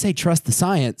when you say trust the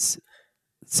science,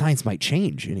 science might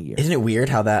change in a year. Isn't it weird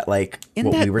how that, like, Isn't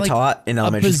what that, we were like, taught in a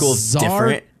elementary school is bizarre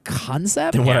different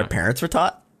concept than what our parents were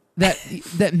taught?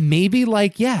 That maybe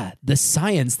like, yeah, the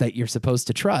science that you're supposed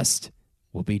to trust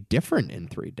will be different in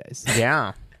 3 days.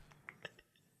 Yeah.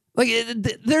 Like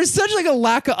there's such like a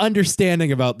lack of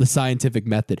understanding about the scientific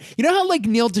method. You know how like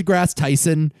Neil deGrasse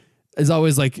Tyson is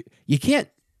always like, you can't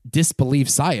disbelieve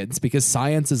science because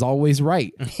science is always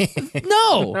right.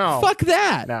 No, fuck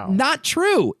that. No. Not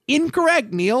true.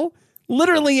 Incorrect, Neil.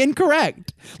 Literally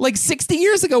incorrect. Like 60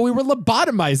 years ago, we were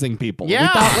lobotomizing people. Yeah. We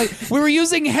thought like we were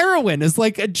using heroin as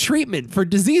like a treatment for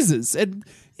diseases. And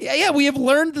yeah, we have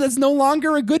learned that's no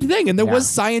longer a good thing. And there was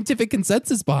scientific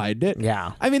consensus behind it.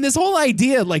 Yeah. I mean, this whole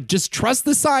idea, like, just trust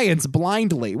the science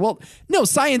blindly. Well, no,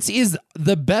 science is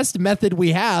the best method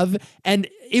we have. And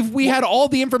if we had all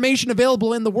the information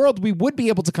available in the world, we would be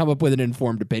able to come up with an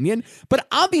informed opinion. But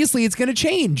obviously, it's going to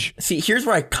change. See, here's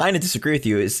where I kind of disagree with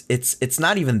you. Is it's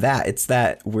not even that. It's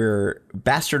that we're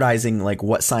bastardizing like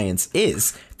what science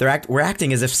is. We're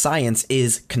acting as if science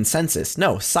is consensus.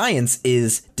 No, science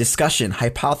is discussion,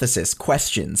 hypothesis,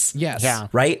 questions. Yes. Yeah.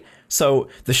 Right? So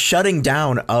the shutting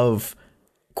down of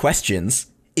questions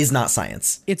is not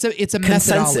science. It's a methodology.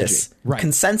 Consensus. Right.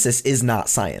 Consensus is not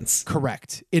science.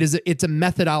 Correct. It's a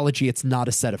methodology. It's not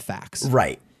a set of facts.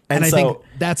 Right. And I so, think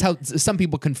that's how some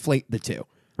people conflate the two.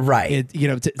 Right.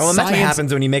 Well, and that's what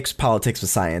happens when you mix politics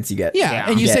with science. You get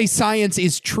and you say science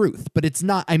is truth, but it's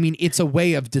not. I mean, it's a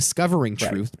way of discovering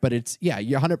truth, but it's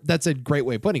that's a great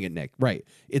way of putting it, Nick. Right?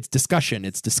 It's discussion,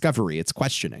 it's discovery, it's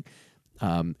questioning,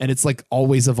 and it's like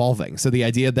always evolving. So the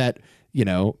idea that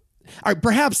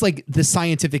perhaps like the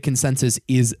scientific consensus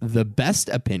is the best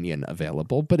opinion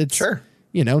available, but it's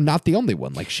not the only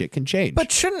one. Like shit can change.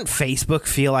 But shouldn't Facebook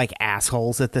feel like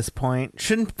assholes at this point?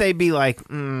 Shouldn't they be like,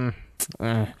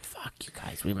 fuck you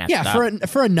guys, we messed up?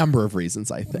 For a number of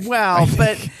reasons, I think. Well,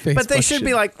 but they Facebook should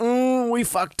be like, we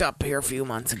fucked up here a few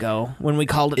months ago when we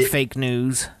called it fake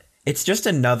news. It's just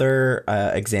another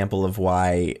example of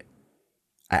why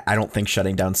I don't think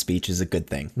shutting down speech is a good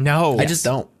thing. No. I just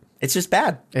don't. It's just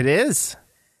bad. It is.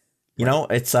 You know,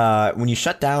 it's when you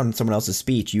shut down someone else's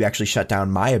speech, you actually shut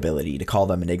down my ability to call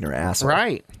them an ignorant asshole.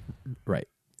 Right.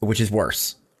 Which is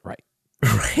worse.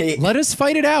 Right. Let us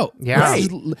fight it out. Yeah. Right.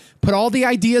 Put all the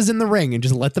ideas in the ring and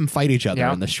just let them fight each other.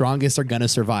 And the strongest are going to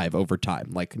survive over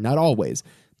time. Like, not always.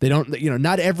 They don't,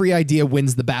 not every idea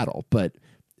wins the battle, but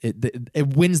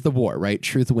it wins the war, right?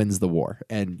 Truth wins the war.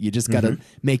 And you just got to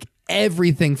make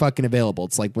everything fucking available.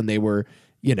 It's like when they were,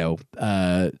 who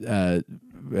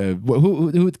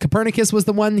Copernicus was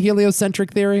the one,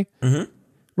 heliocentric theory? Mm-hmm.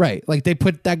 Right. Like they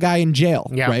put that guy in jail,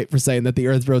 right? For saying that the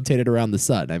earth rotated around the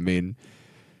sun. I mean,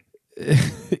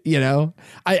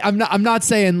 I'm not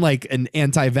saying like an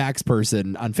anti-vax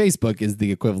person on Facebook is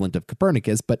the equivalent of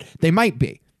Copernicus, but they might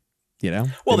be,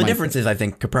 Well, the difference is I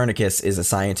think Copernicus is a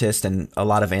scientist and a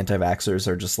lot of anti-vaxxers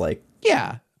are just like,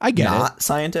 I get not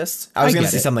scientists. I was going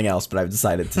to say something else, but I've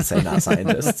decided to say not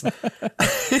scientists.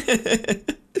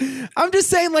 I'm just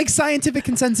saying, like, scientific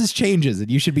consensus changes,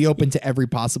 and you should be open to every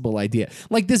possible idea.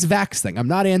 Like this vax thing. I'm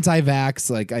not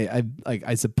anti-vax. Like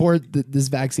I support this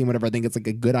vaccine, whatever. I think it's like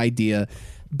a good idea,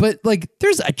 but like,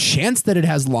 there's a chance that it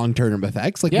has long-term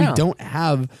effects. Like we don't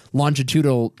have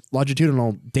longitudinal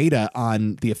data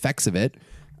on the effects of it.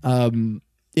 It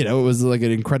was like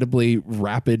an incredibly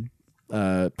rapid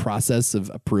process of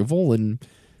approval, and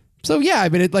so I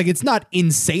mean, it's not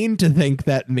insane to think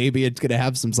that maybe it's going to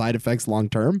have some side effects long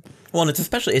term. Well, and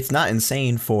it's not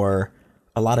insane for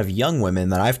a lot of young women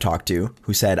that I've talked to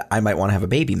who said I might want to have a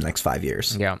baby in the next 5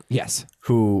 years. Yeah. Yes.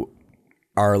 Who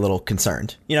are a little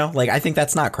concerned. I think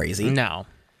that's not crazy. No.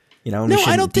 We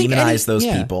shouldn't demonize those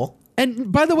people.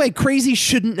 And by the way, crazy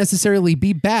shouldn't necessarily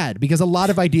be bad, because a lot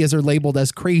of ideas are labeled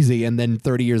as crazy, and then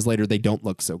 30 years later they don't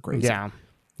look so crazy. Yeah.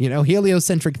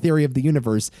 Heliocentric theory of the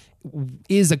universe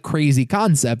is a crazy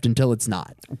concept until it's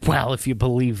not. Well, if you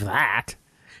believe that.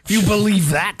 If you believe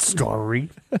that story,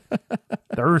 the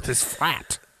earth is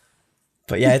flat.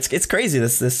 But yeah, it's crazy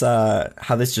this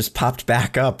how this just popped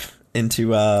back up into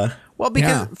well,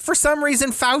 because for some reason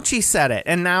Fauci said it,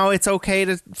 and now it's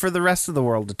okay for the rest of the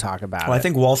world to talk about it. Well, I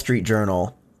think Wall Street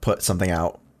Journal put something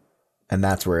out, and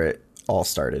that's where it all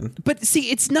started. But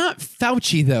see, it's not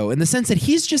Fauci, though, in the sense that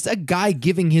he's just a guy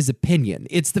giving his opinion.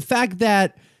 It's the fact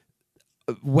that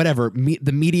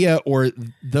the media or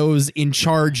those in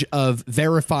charge of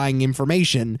verifying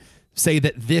information say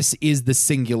that this is the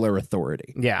singular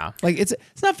authority. Yeah. Like, it's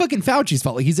not fucking Fauci's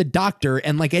fault. Like, he's a doctor,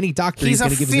 and like any doctor, he's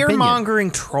going to give his opinion. He's a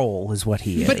fear-mongering troll is what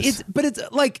he is. But it's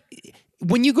like,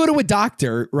 when you go to a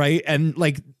doctor, right, and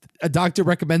like a doctor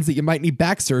recommends that you might need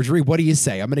back surgery, what do you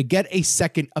say? I'm going to get a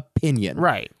second opinion.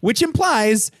 Right. Which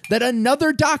implies that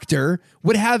another doctor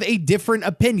would have a different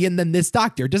opinion than this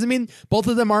doctor. It doesn't mean both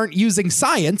of them aren't using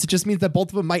science. It just means that both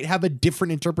of them might have a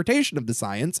different interpretation of the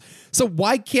science. So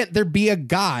why can't there be a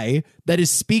guy that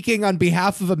is speaking on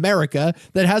behalf of America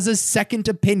that has a second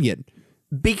opinion?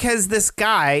 Because this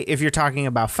guy, if you're talking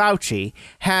about Fauci,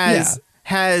 has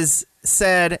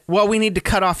said, well, we need to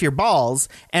cut off your balls,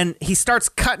 and he starts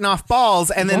cutting off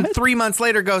balls, and then 3 months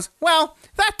later goes, well,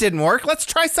 that didn't work, let's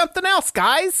try something else,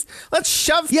 guys, let's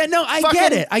shove I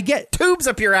get it, I get tubes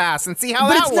up your ass and see how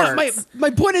that works. My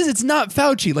point is, it's not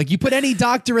Fauci. Like, you put any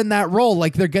doctor in that role,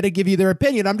 like, they're gonna give you their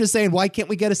opinion. I'm just saying, why can't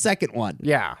we get a second one?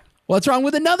 Yeah. What's wrong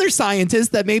with another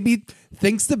scientist that maybe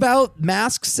thinks about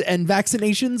masks and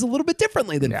vaccinations a little bit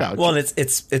differently than Fauci? Well,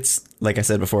 it's like I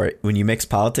said before, when you mix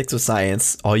politics with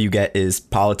science, all you get is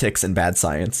politics and bad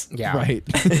science. Yeah. Right.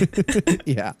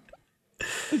 Yeah.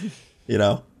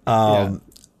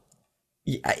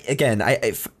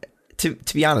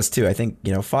 To be honest too, I think,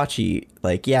 Fauci,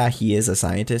 like, yeah, he is a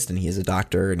scientist and he is a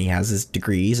doctor and he has his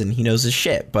degrees and he knows his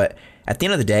shit, but at the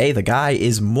end of the day, the guy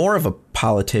is more of a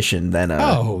politician than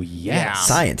a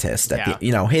scientist.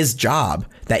 His job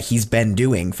that he's been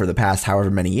doing for the past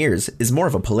however many years is more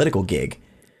of a political gig.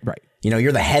 Right.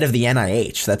 You're the head of the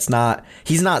NIH.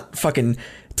 He's not fucking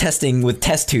testing with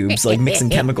test tubes, like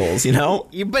mixing chemicals,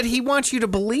 But he wants you to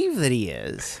believe that he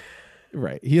is.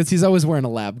 Right. He's always wearing a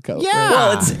lab coat.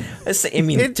 Yeah. Right?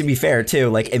 Well, to be fair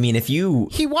too, if you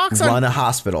run a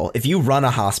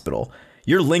hospital,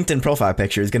 your LinkedIn profile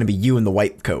picture is going to be you in the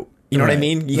white coat. You know what I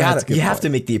mean? You have to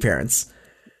make the appearance.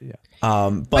 Yeah.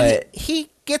 But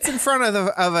he gets in front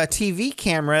of a TV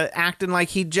camera acting like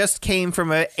he just came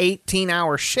from a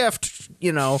 18-hour shift,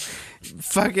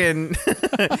 fucking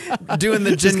doing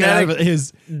the Just genetic. kind of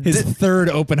his third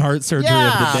open heart surgery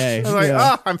of the day. I'm like,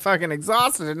 oh, I'm fucking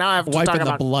exhausted, and now I have to Wiping talk the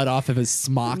about blood off of his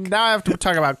smock. Now I have to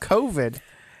talk about COVID.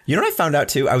 You know what I found out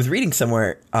too? I was reading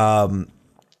somewhere.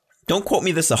 Don't quote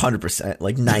me this 100%,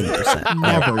 like 90%.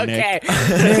 Never, Nick.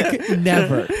 Nick,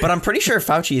 never. But I'm pretty sure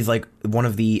Fauci is like one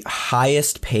of the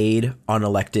highest paid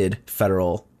unelected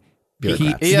federal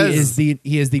bureaucrats. He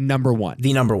is the number one.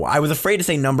 The number one. I was afraid to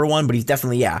say number one, but he's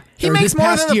definitely, yeah. He Or makes this more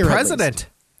past than the year, at president.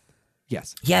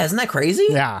 Yes. Yeah, isn't that crazy?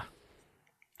 Yeah.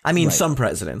 I mean, Right. some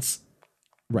presidents.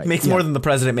 Right. Makes more than the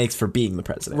president makes for being the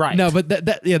president. Right. No, but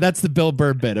that's the Bill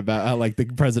Burr bit about how like the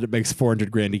president makes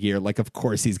 $400,000 a year. Like, of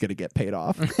course he's going to get paid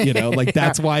off. Like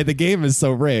that's why the game is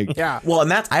so rigged. Yeah. Well,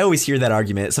 and I always hear that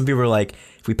argument. Some people are like,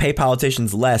 if we pay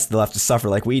politicians less, they'll have to suffer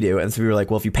like we do. And some people are like,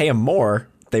 well, if you pay them more,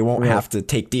 they won't have to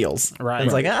take deals. Right. And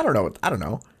it's like, I don't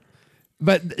know.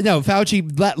 But no,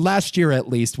 Fauci last year at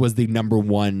least was the number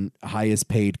one highest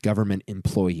paid government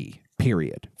employee.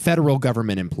 Period. Federal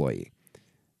government employee.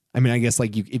 I mean, I guess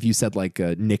like if you said like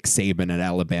Nick Saban at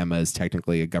Alabama is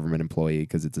technically a government employee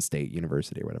because it's a state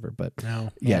university or whatever. But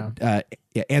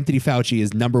Anthony Fauci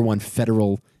is number one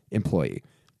federal employee.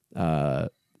 And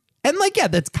like, yeah,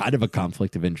 that's kind of a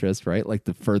conflict of interest, right? Like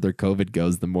the further COVID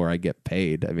goes, the more I get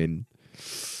paid. I mean, a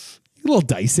little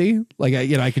dicey. Like,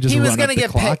 I could just run up the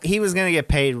clock. He was going to get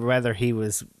paid whether he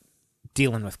was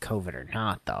dealing with COVID or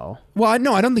not, though. Well,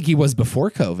 no, I don't think he was before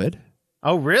COVID.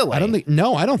 Oh, really? I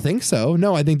don't think so.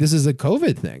 No, I think this is a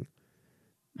COVID thing.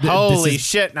 Holy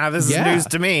shit. Now this is news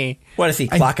to me. What, is he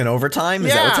clocking overtime?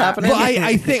 Is that what's happening? Well,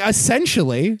 I think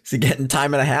essentially. Is he getting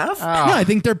time and a half? No, I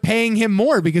think they're paying him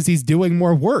more because he's doing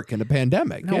more work in a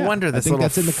pandemic. No wonder this little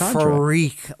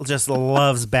freak just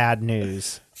loves bad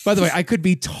news. By the way, I could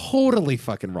be totally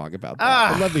fucking wrong about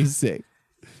that. But let me see.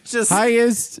 Just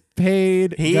highest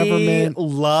paid government. He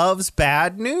loves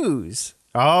bad news.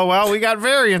 Oh, well, we got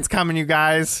variants coming, you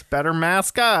guys. Better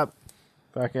mask up.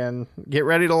 Fucking get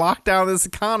ready to lock down this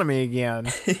economy again.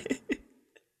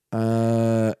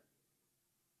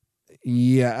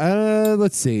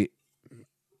 Let's see.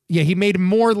 Yeah, he made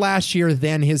more last year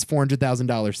than his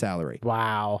 $400,000 salary.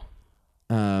 Wow.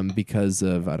 Because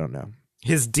of, I don't know.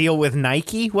 His deal with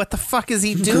Nike? What the fuck is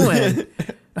he doing?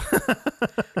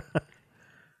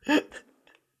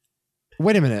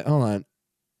 Wait a minute. Hold on.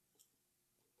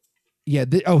 Yeah.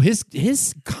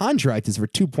 His contract is for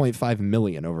 $2.5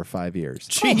 million over 5 years.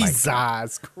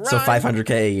 Jesus Christ. So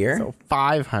 $500K a year? So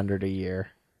 $500 a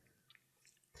year.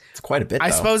 It's quite a bit, though.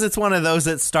 I suppose it's one of those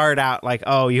that start out like,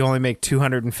 oh, you only make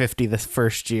 $250 the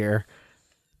first year,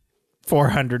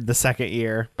 $400 the second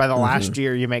year. By the last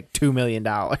year, you make $2 million.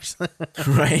 Right.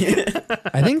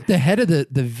 I think the head of the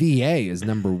VA was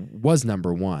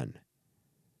number one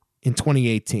in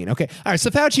 2018. Okay. All right.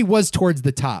 So Fauci was towards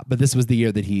the top, but this was the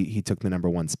year that he took the number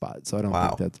one spot. So I don't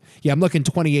think that's. Yeah, I'm looking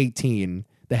 2018.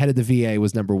 The head of the VA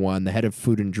was number one. The head of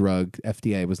Food and Drug,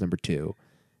 FDA, was number two.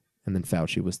 And then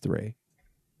Fauci was three.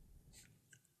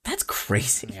 That's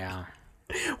crazy. Yeah.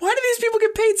 Why do these people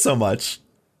get paid so much?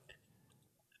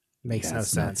 Makes no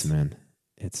sense, nuts, man.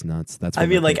 It's nuts. That's. I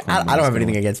mean, like, I don't have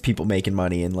anything against people making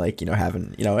money and like,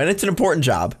 having, and it's an important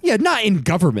job. Yeah, not in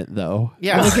government though.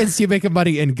 Yeah, I'm against you making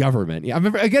money in government. Yeah, I'm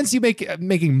against you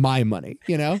making my money.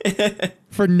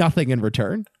 For nothing in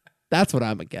return. That's what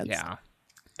I'm against. Yeah.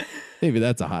 Maybe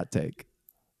that's a hot take.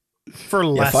 For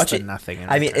less than nothing.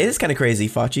 I mean, it is kind of crazy.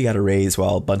 Fauci got a raise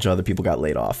while a bunch of other people got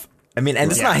laid off. I mean,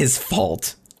 and it's not his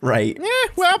fault, right?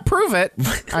 Well, prove it.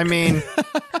 I mean,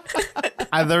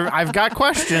 I've got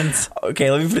questions. Okay,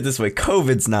 let me put it this way.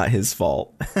 COVID's not his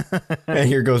fault. And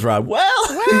here goes Rob. Well,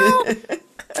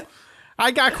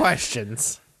 I got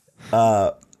questions.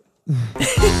 Are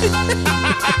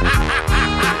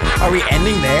we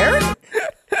ending there?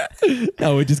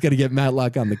 No, we just got to get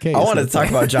Matlock on the case. I wanted to talk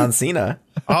about John Cena.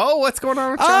 Oh, what's going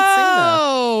on with John Cena?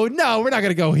 Oh, no, we're not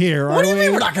going to go here. What do you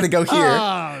mean we're not going to go here?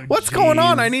 Oh, what's going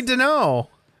on? I need to know.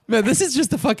 Man, this is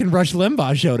just the fucking Rush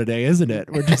Limbaugh show today, isn't it?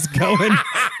 We're just going.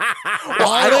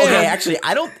 Actually,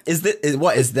 I don't. Is that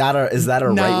a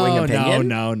right wing opinion?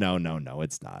 No,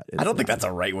 it's not. I don't think that's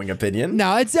a right wing opinion.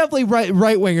 No, it's definitely right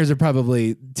wingers are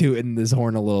probably tooting this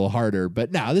horn a little harder,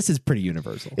 but no, this is pretty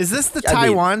universal. Is this the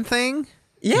Taiwan thing?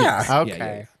 Yeah. Okay.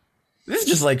 Yeah. This is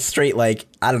just like straight, like,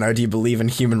 I don't know, do you believe in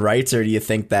human rights or do you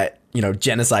think that,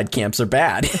 genocide camps are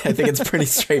bad? I think it's pretty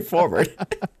straightforward.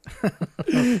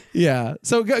 Yeah.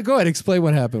 So go ahead, explain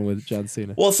what happened with John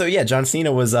Cena. Well, so yeah, John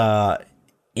Cena was I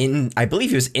believe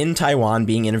he was in Taiwan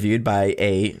being interviewed by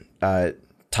a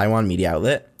Taiwan media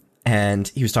outlet. and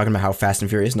he was talking about how Fast and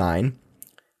Furious 9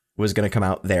 was going to come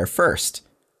out there first.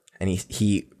 And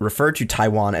he referred to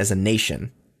Taiwan as a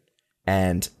nation.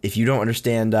 And if you don't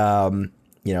understand,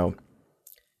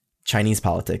 Chinese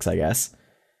politics, I guess,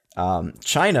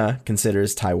 China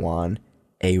considers Taiwan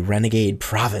a renegade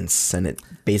province, and it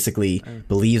basically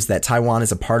believes that Taiwan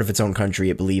is a part of its own country.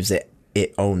 It believes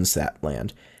it owns that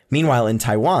land. Meanwhile, in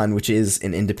Taiwan, which is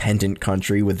an independent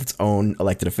country with its own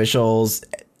elected officials,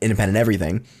 independent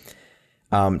everything,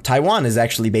 Taiwan is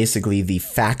actually basically the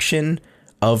faction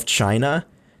of China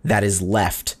that is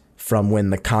left from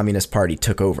when the Communist Party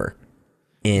took over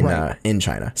in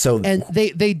China. So and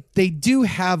they do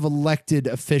have elected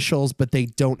officials, but they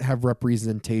don't have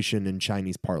representation in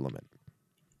Chinese parliament.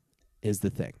 Is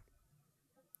the thing.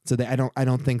 So I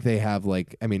don't think they have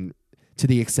to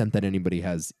the extent that anybody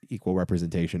has equal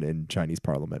representation in Chinese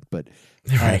parliament, but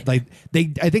I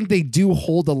think they do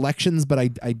hold elections, but I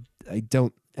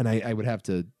don't, and I would have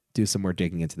to do some more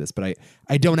digging into this, but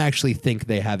I don't actually think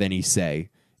they have any say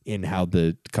in how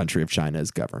the country of China is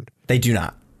governed. They do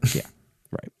not. Yeah.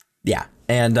 Right. Yeah.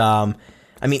 And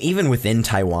even within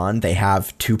Taiwan, they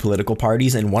have two political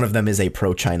parties, and one of them is a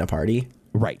pro-China party.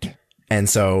 Right. And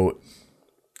so,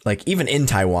 even in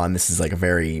Taiwan, this is a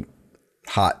very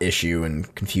hot issue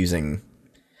and confusing,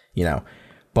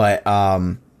 But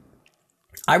I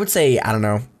would say,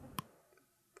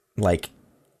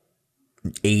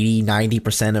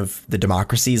 80-90% of the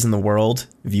democracies in the world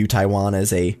view Taiwan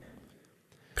as a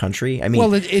country. I mean,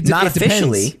 well, it not it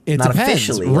officially. Depends. It not depends.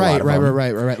 officially.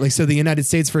 Right. So the United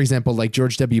States, for example,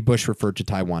 George W. Bush referred to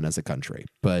Taiwan as a country,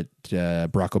 but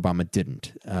Barack Obama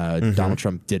didn't. Donald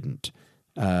Trump didn't.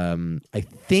 I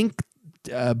think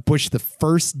Bush the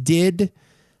first did.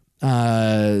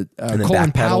 Colin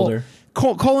Powell.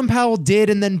 Colin Powell did,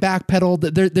 and then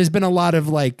backpedaled. There's been a lot of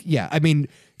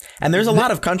and there's a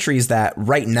lot of countries that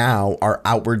right now are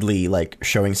outwardly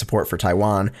showing support for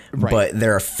Taiwan, but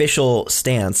their official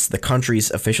stance, the country's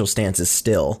official stance, is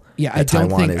still I don't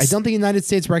think the United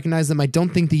States recognizes them. I don't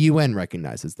think the UN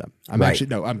recognizes them.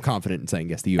 I'm confident in saying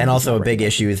yes. The UN, and also a big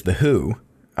issue is the WHO,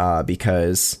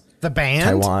 because the band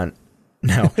Taiwan.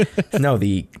 No,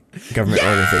 the government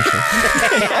organization.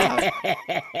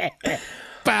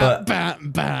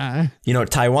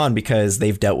 Taiwan, because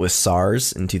they've dealt with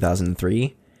SARS in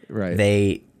 2003. Right.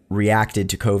 They reacted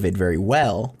to COVID very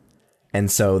well,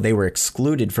 and so they were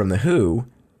excluded from the WHO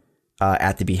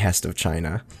at the behest of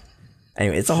China.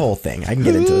 Anyway, it's a whole thing. I can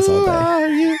get into this all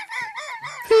day.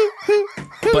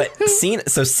 But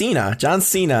John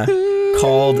Cena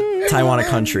called Taiwan a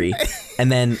country,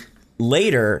 and then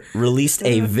later released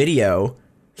a video.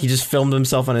 He just filmed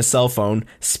himself on his cell phone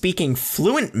speaking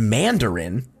fluent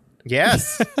Mandarin.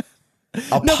 Yes.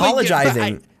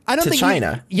 Apologizing to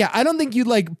China. I don't think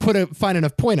you'd put a fine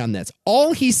enough point on this.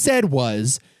 All he said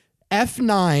was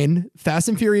F9, Fast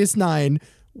and Furious 9,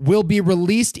 will be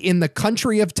released in the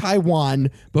country of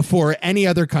Taiwan before any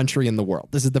other country in the world.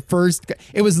 This is the first.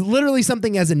 It was literally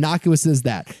something as innocuous as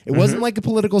that. It wasn't like a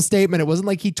political statement. It wasn't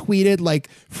like he tweeted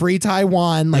free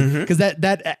Taiwan, because that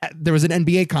there was an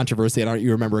NBA controversy. I don't know if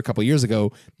you remember a couple years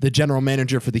ago, the general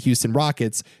manager for the Houston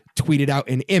Rockets tweeted out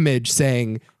an image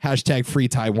saying #free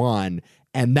Taiwan,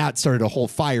 and that started a whole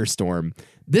firestorm.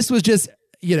 This was just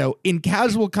in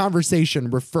casual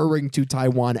conversation referring to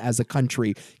Taiwan as a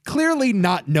country, clearly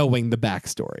not knowing the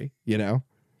backstory, it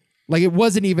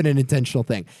wasn't even an intentional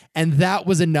thing. And that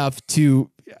was enough to,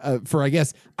 for I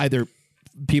guess, either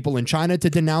people in China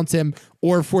to denounce him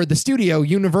or for the studio,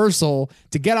 Universal,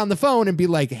 to get on the phone and be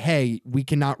like, hey, we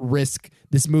cannot risk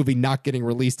this movie not getting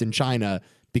released in China,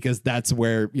 because that's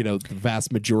where, the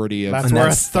vast majority of... That's where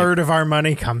a third of our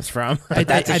money comes from. I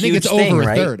think it's over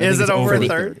a third. Is it over a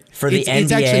third? For the NBA...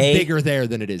 It's actually bigger there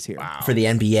than it is here. Wow. For the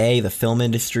NBA, the film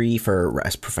industry, for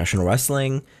professional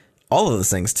wrestling, all of those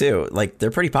things too.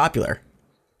 They're pretty popular.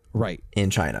 Right. In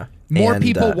China. More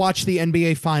people watched the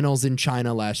NBA finals in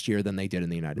China last year than they did in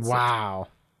the United States. Wow.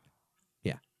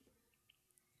 Yeah.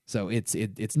 So it's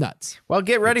nuts. Well,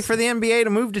 get ready for the NBA to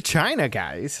move to China,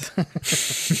 guys.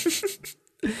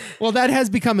 Well, that has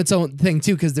become its own thing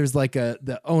too, because there's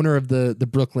the owner of the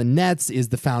Brooklyn Nets is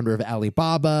the founder of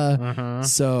Alibaba.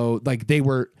 So they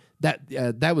were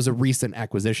that was a recent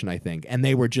acquisition, I think, and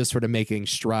they were just sort of making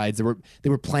strides. They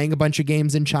were playing a bunch of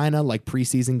games in China,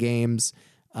 preseason games.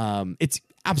 It's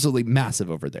absolutely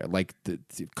massive over there.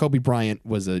 Kobe Bryant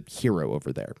was a hero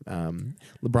over there.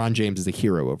 LeBron James is a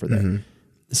hero over there.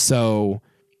 So.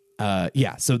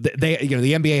 So they,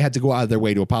 the NBA had to go out of their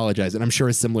way to apologize, and I'm sure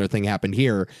a similar thing happened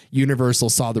here.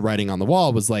 Universal saw the writing on the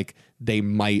wall, was they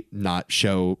might not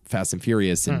show Fast and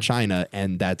Furious in China,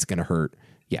 and that's going to hurt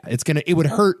yeah, it would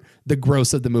hurt the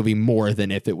gross of the movie more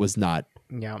than if it was not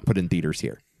Yeah. put in theaters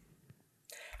here.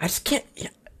 I just can't.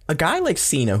 A guy like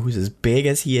Cena, who's as big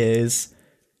as he is,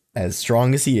 as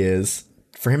strong as he is,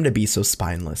 for him to be so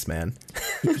spineless, man.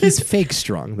 He's fake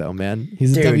strong though, man.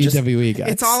 He's a Dude, WWE guy.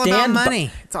 It's all about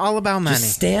money. It's all about money.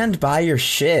 Just stand by your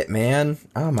shit, man.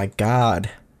 Oh my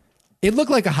God. It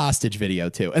looked like a hostage video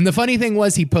too. And the funny thing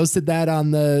was he posted that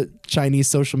on the Chinese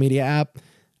social media app.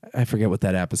 I forget what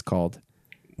that app is called.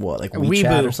 What, like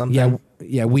WeChat or something?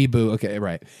 Yeah, Weibo. Okay,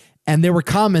 right. And there were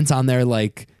comments on there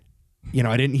like,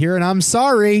 I didn't hear it. I'm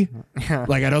sorry.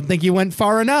 Like, I don't think you went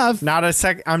far enough.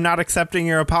 I'm not accepting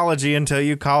your apology until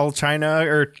you call China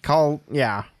or call.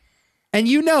 Yeah. And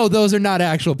those are not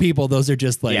actual people. Those are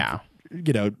just like,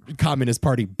 Communist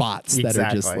Party bots that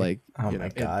are just like, oh my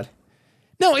God.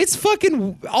 No, it's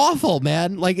fucking awful,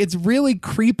 man. Like, it's really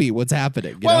creepy what's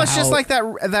happening. It's just like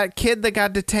that kid that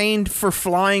got detained for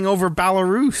flying over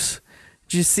Belarus.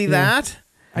 Did you see that?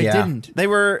 I didn't. They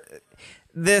were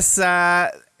this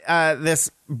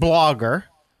blogger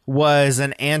was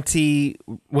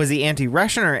he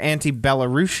anti-Russian or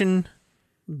anti-Belarusian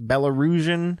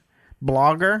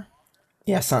blogger?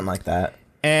 Yeah, something like that.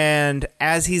 And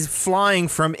as he's flying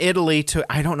from Italy to,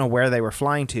 I don't know where they were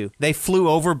flying to, they flew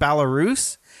over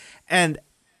Belarus, and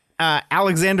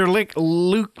Alexander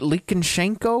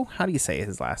Lukashenko, how do you say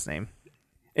his last name?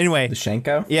 Anyway,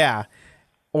 Lukashenko? Yeah.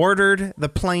 Ordered the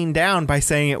plane down by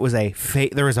saying it was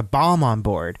there was a bomb on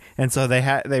board, and so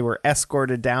they were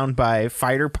escorted down by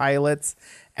fighter pilots,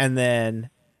 and then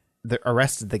they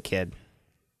arrested the kid.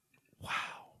 Wow!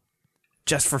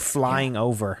 Just for flying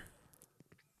over.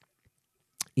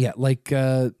 Yeah, like,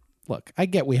 look, I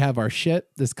get we have our shit.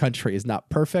 This country is not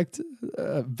perfect,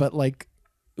 but like,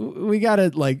 we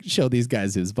gotta like show these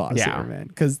guys who's boss here, man.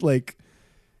 Because like.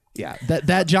 Yeah,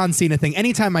 that John Cena thing.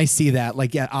 Anytime I see that,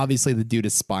 like, yeah, obviously the dude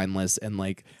is spineless, and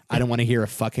like, I don't want to hear a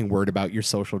fucking word about your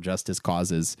social justice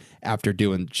causes after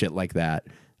doing shit like that.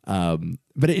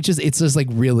 But it's just like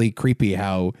really creepy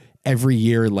how every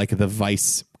year like the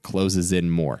vice closes in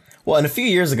more. Well, and a few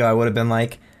years ago, I would have been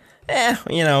like,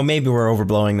 maybe we're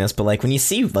overblowing this, but like when you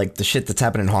see like the shit that's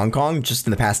happened in Hong Kong just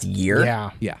in the past year, yeah,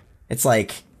 it's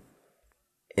like,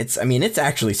 it's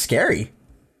actually scary.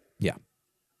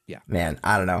 Yeah, man,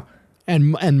 I don't know.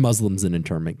 And Muslims in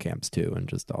internment camps too, and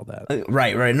just all that.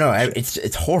 Right. No,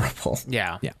 it's horrible.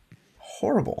 Yeah.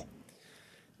 Horrible.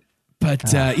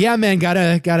 But yeah, man,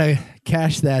 gotta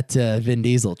cash that Vin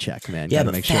Diesel check, man. Yeah, gotta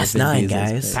but make Fast sure Vin 9, Diesel's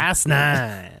guys. paid. Fast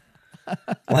 9.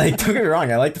 Like, don't get me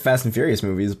wrong, I like the Fast and Furious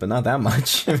movies, but not that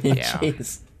much. I mean,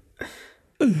 jeez.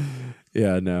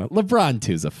 Yeah, no. LeBron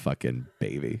 2's a fucking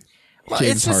baby. Well,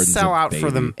 James it's just Harden's sell a out for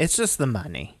baby. them. It's just the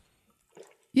money.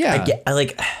 Yeah.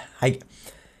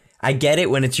 I get it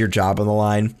when it's your job on the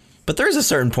line, but there's a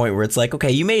certain point where it's like,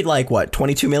 okay, you made like what,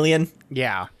 22 million?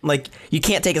 Yeah. Like, you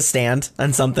can't take a stand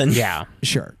on something. Yeah.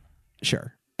 Sure.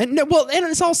 And no, well, and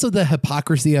it's also the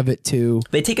hypocrisy of it too.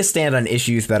 They take a stand on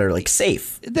issues that are like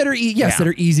safe. That are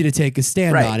easy to take a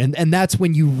stand on. And that's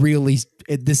when you really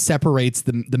this separates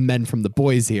the men from the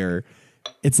boys here.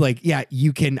 It's like, yeah,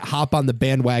 you can hop on the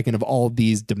bandwagon of all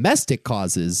these domestic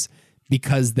causes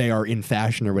because they are in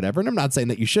fashion or whatever. And I'm not saying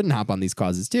that you shouldn't hop on these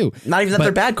causes too. Not even that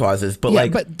they're bad causes,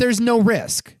 but but there's no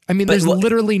risk. I mean, there's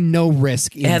literally no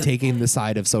risk in taking the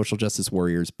side of social justice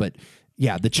warriors. But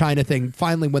yeah, the China thing,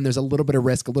 finally, when there's a little bit of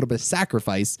risk, a little bit of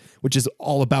sacrifice, which is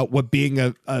all about what being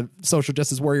a social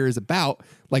justice warrior is about.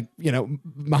 Like,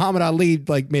 Muhammad Ali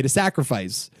like made a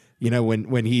sacrifice,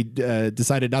 when he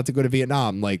decided not to go to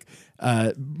Vietnam. Like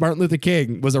Martin Luther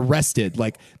King was arrested.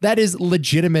 Like, that is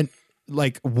legitimate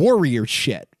like warrior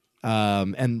shit.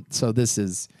 And so this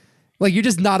is like, you're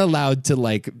just not allowed to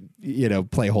like,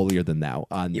 play holier than thou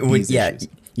on these issues.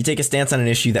 You take a stance on an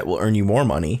issue that will earn you more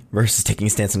money versus taking a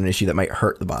stance on an issue that might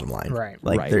hurt the bottom line. Right.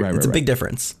 Like, it's a big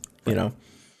difference,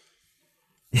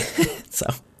 So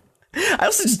I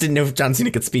also just didn't know if John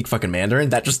Cena could speak fucking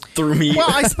Mandarin. That just threw me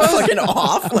fucking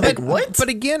off. Like, what? But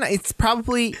again,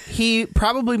 he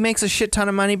probably makes a shit ton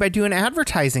of money by doing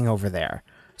advertising over there.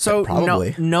 So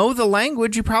know the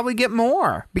language, you probably get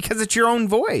more because it's your own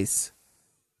voice.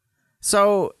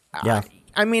 So yeah,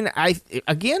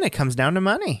 again, it comes down to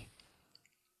money.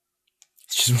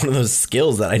 It's just one of those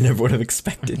skills that I never would have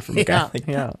expected from a guy like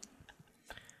that.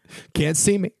 Can't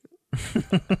see me.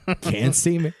 Can't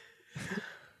see me.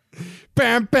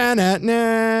 Well,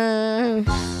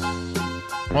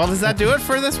 does that do it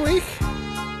for this week?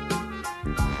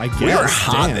 I guess. We were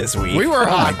hot this week. We were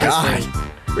hot. Oh my God.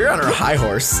 We were on our high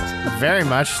horse. Very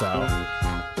much so.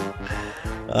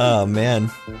 Oh,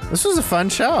 man. This was a fun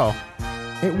show.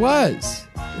 It was.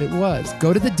 It was.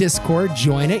 Go to the Discord,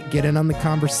 join it, get in on the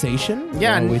conversation.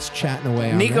 Yeah, We're always chatting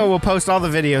away on Nico it. will post all the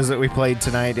videos that we played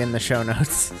tonight in the show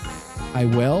notes. I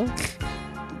will.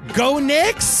 Go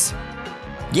Knicks!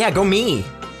 Yeah, go me.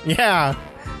 Yeah.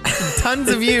 Tons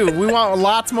of you. We want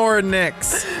lots more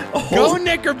Knicks. Go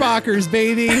Knickerbockers,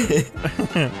 baby!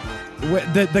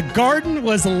 The garden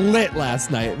was lit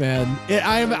last night, man.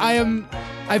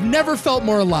 I've never felt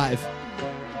more alive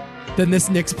than this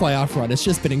Knicks playoff run. It's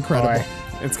just been incredible. Boy,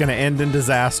 it's going to end in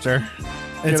disaster.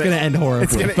 It's going to end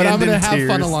horribly, but I'm going to have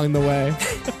fun along the way.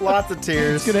 Lots of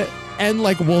tears. It's going to end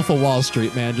like Wolf of Wall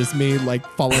Street, man. Just me like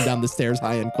falling down the stairs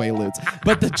high in Quaaludes.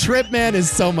 But the trip, man, is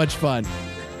so much fun.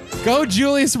 Go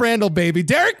Julius Randle, baby.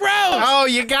 Derrick Rose! Oh,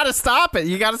 you got to stop it.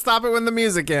 You got to stop it when the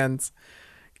music ends.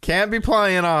 Can't be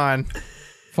playing on.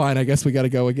 Fine, I guess we got to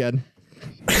go again.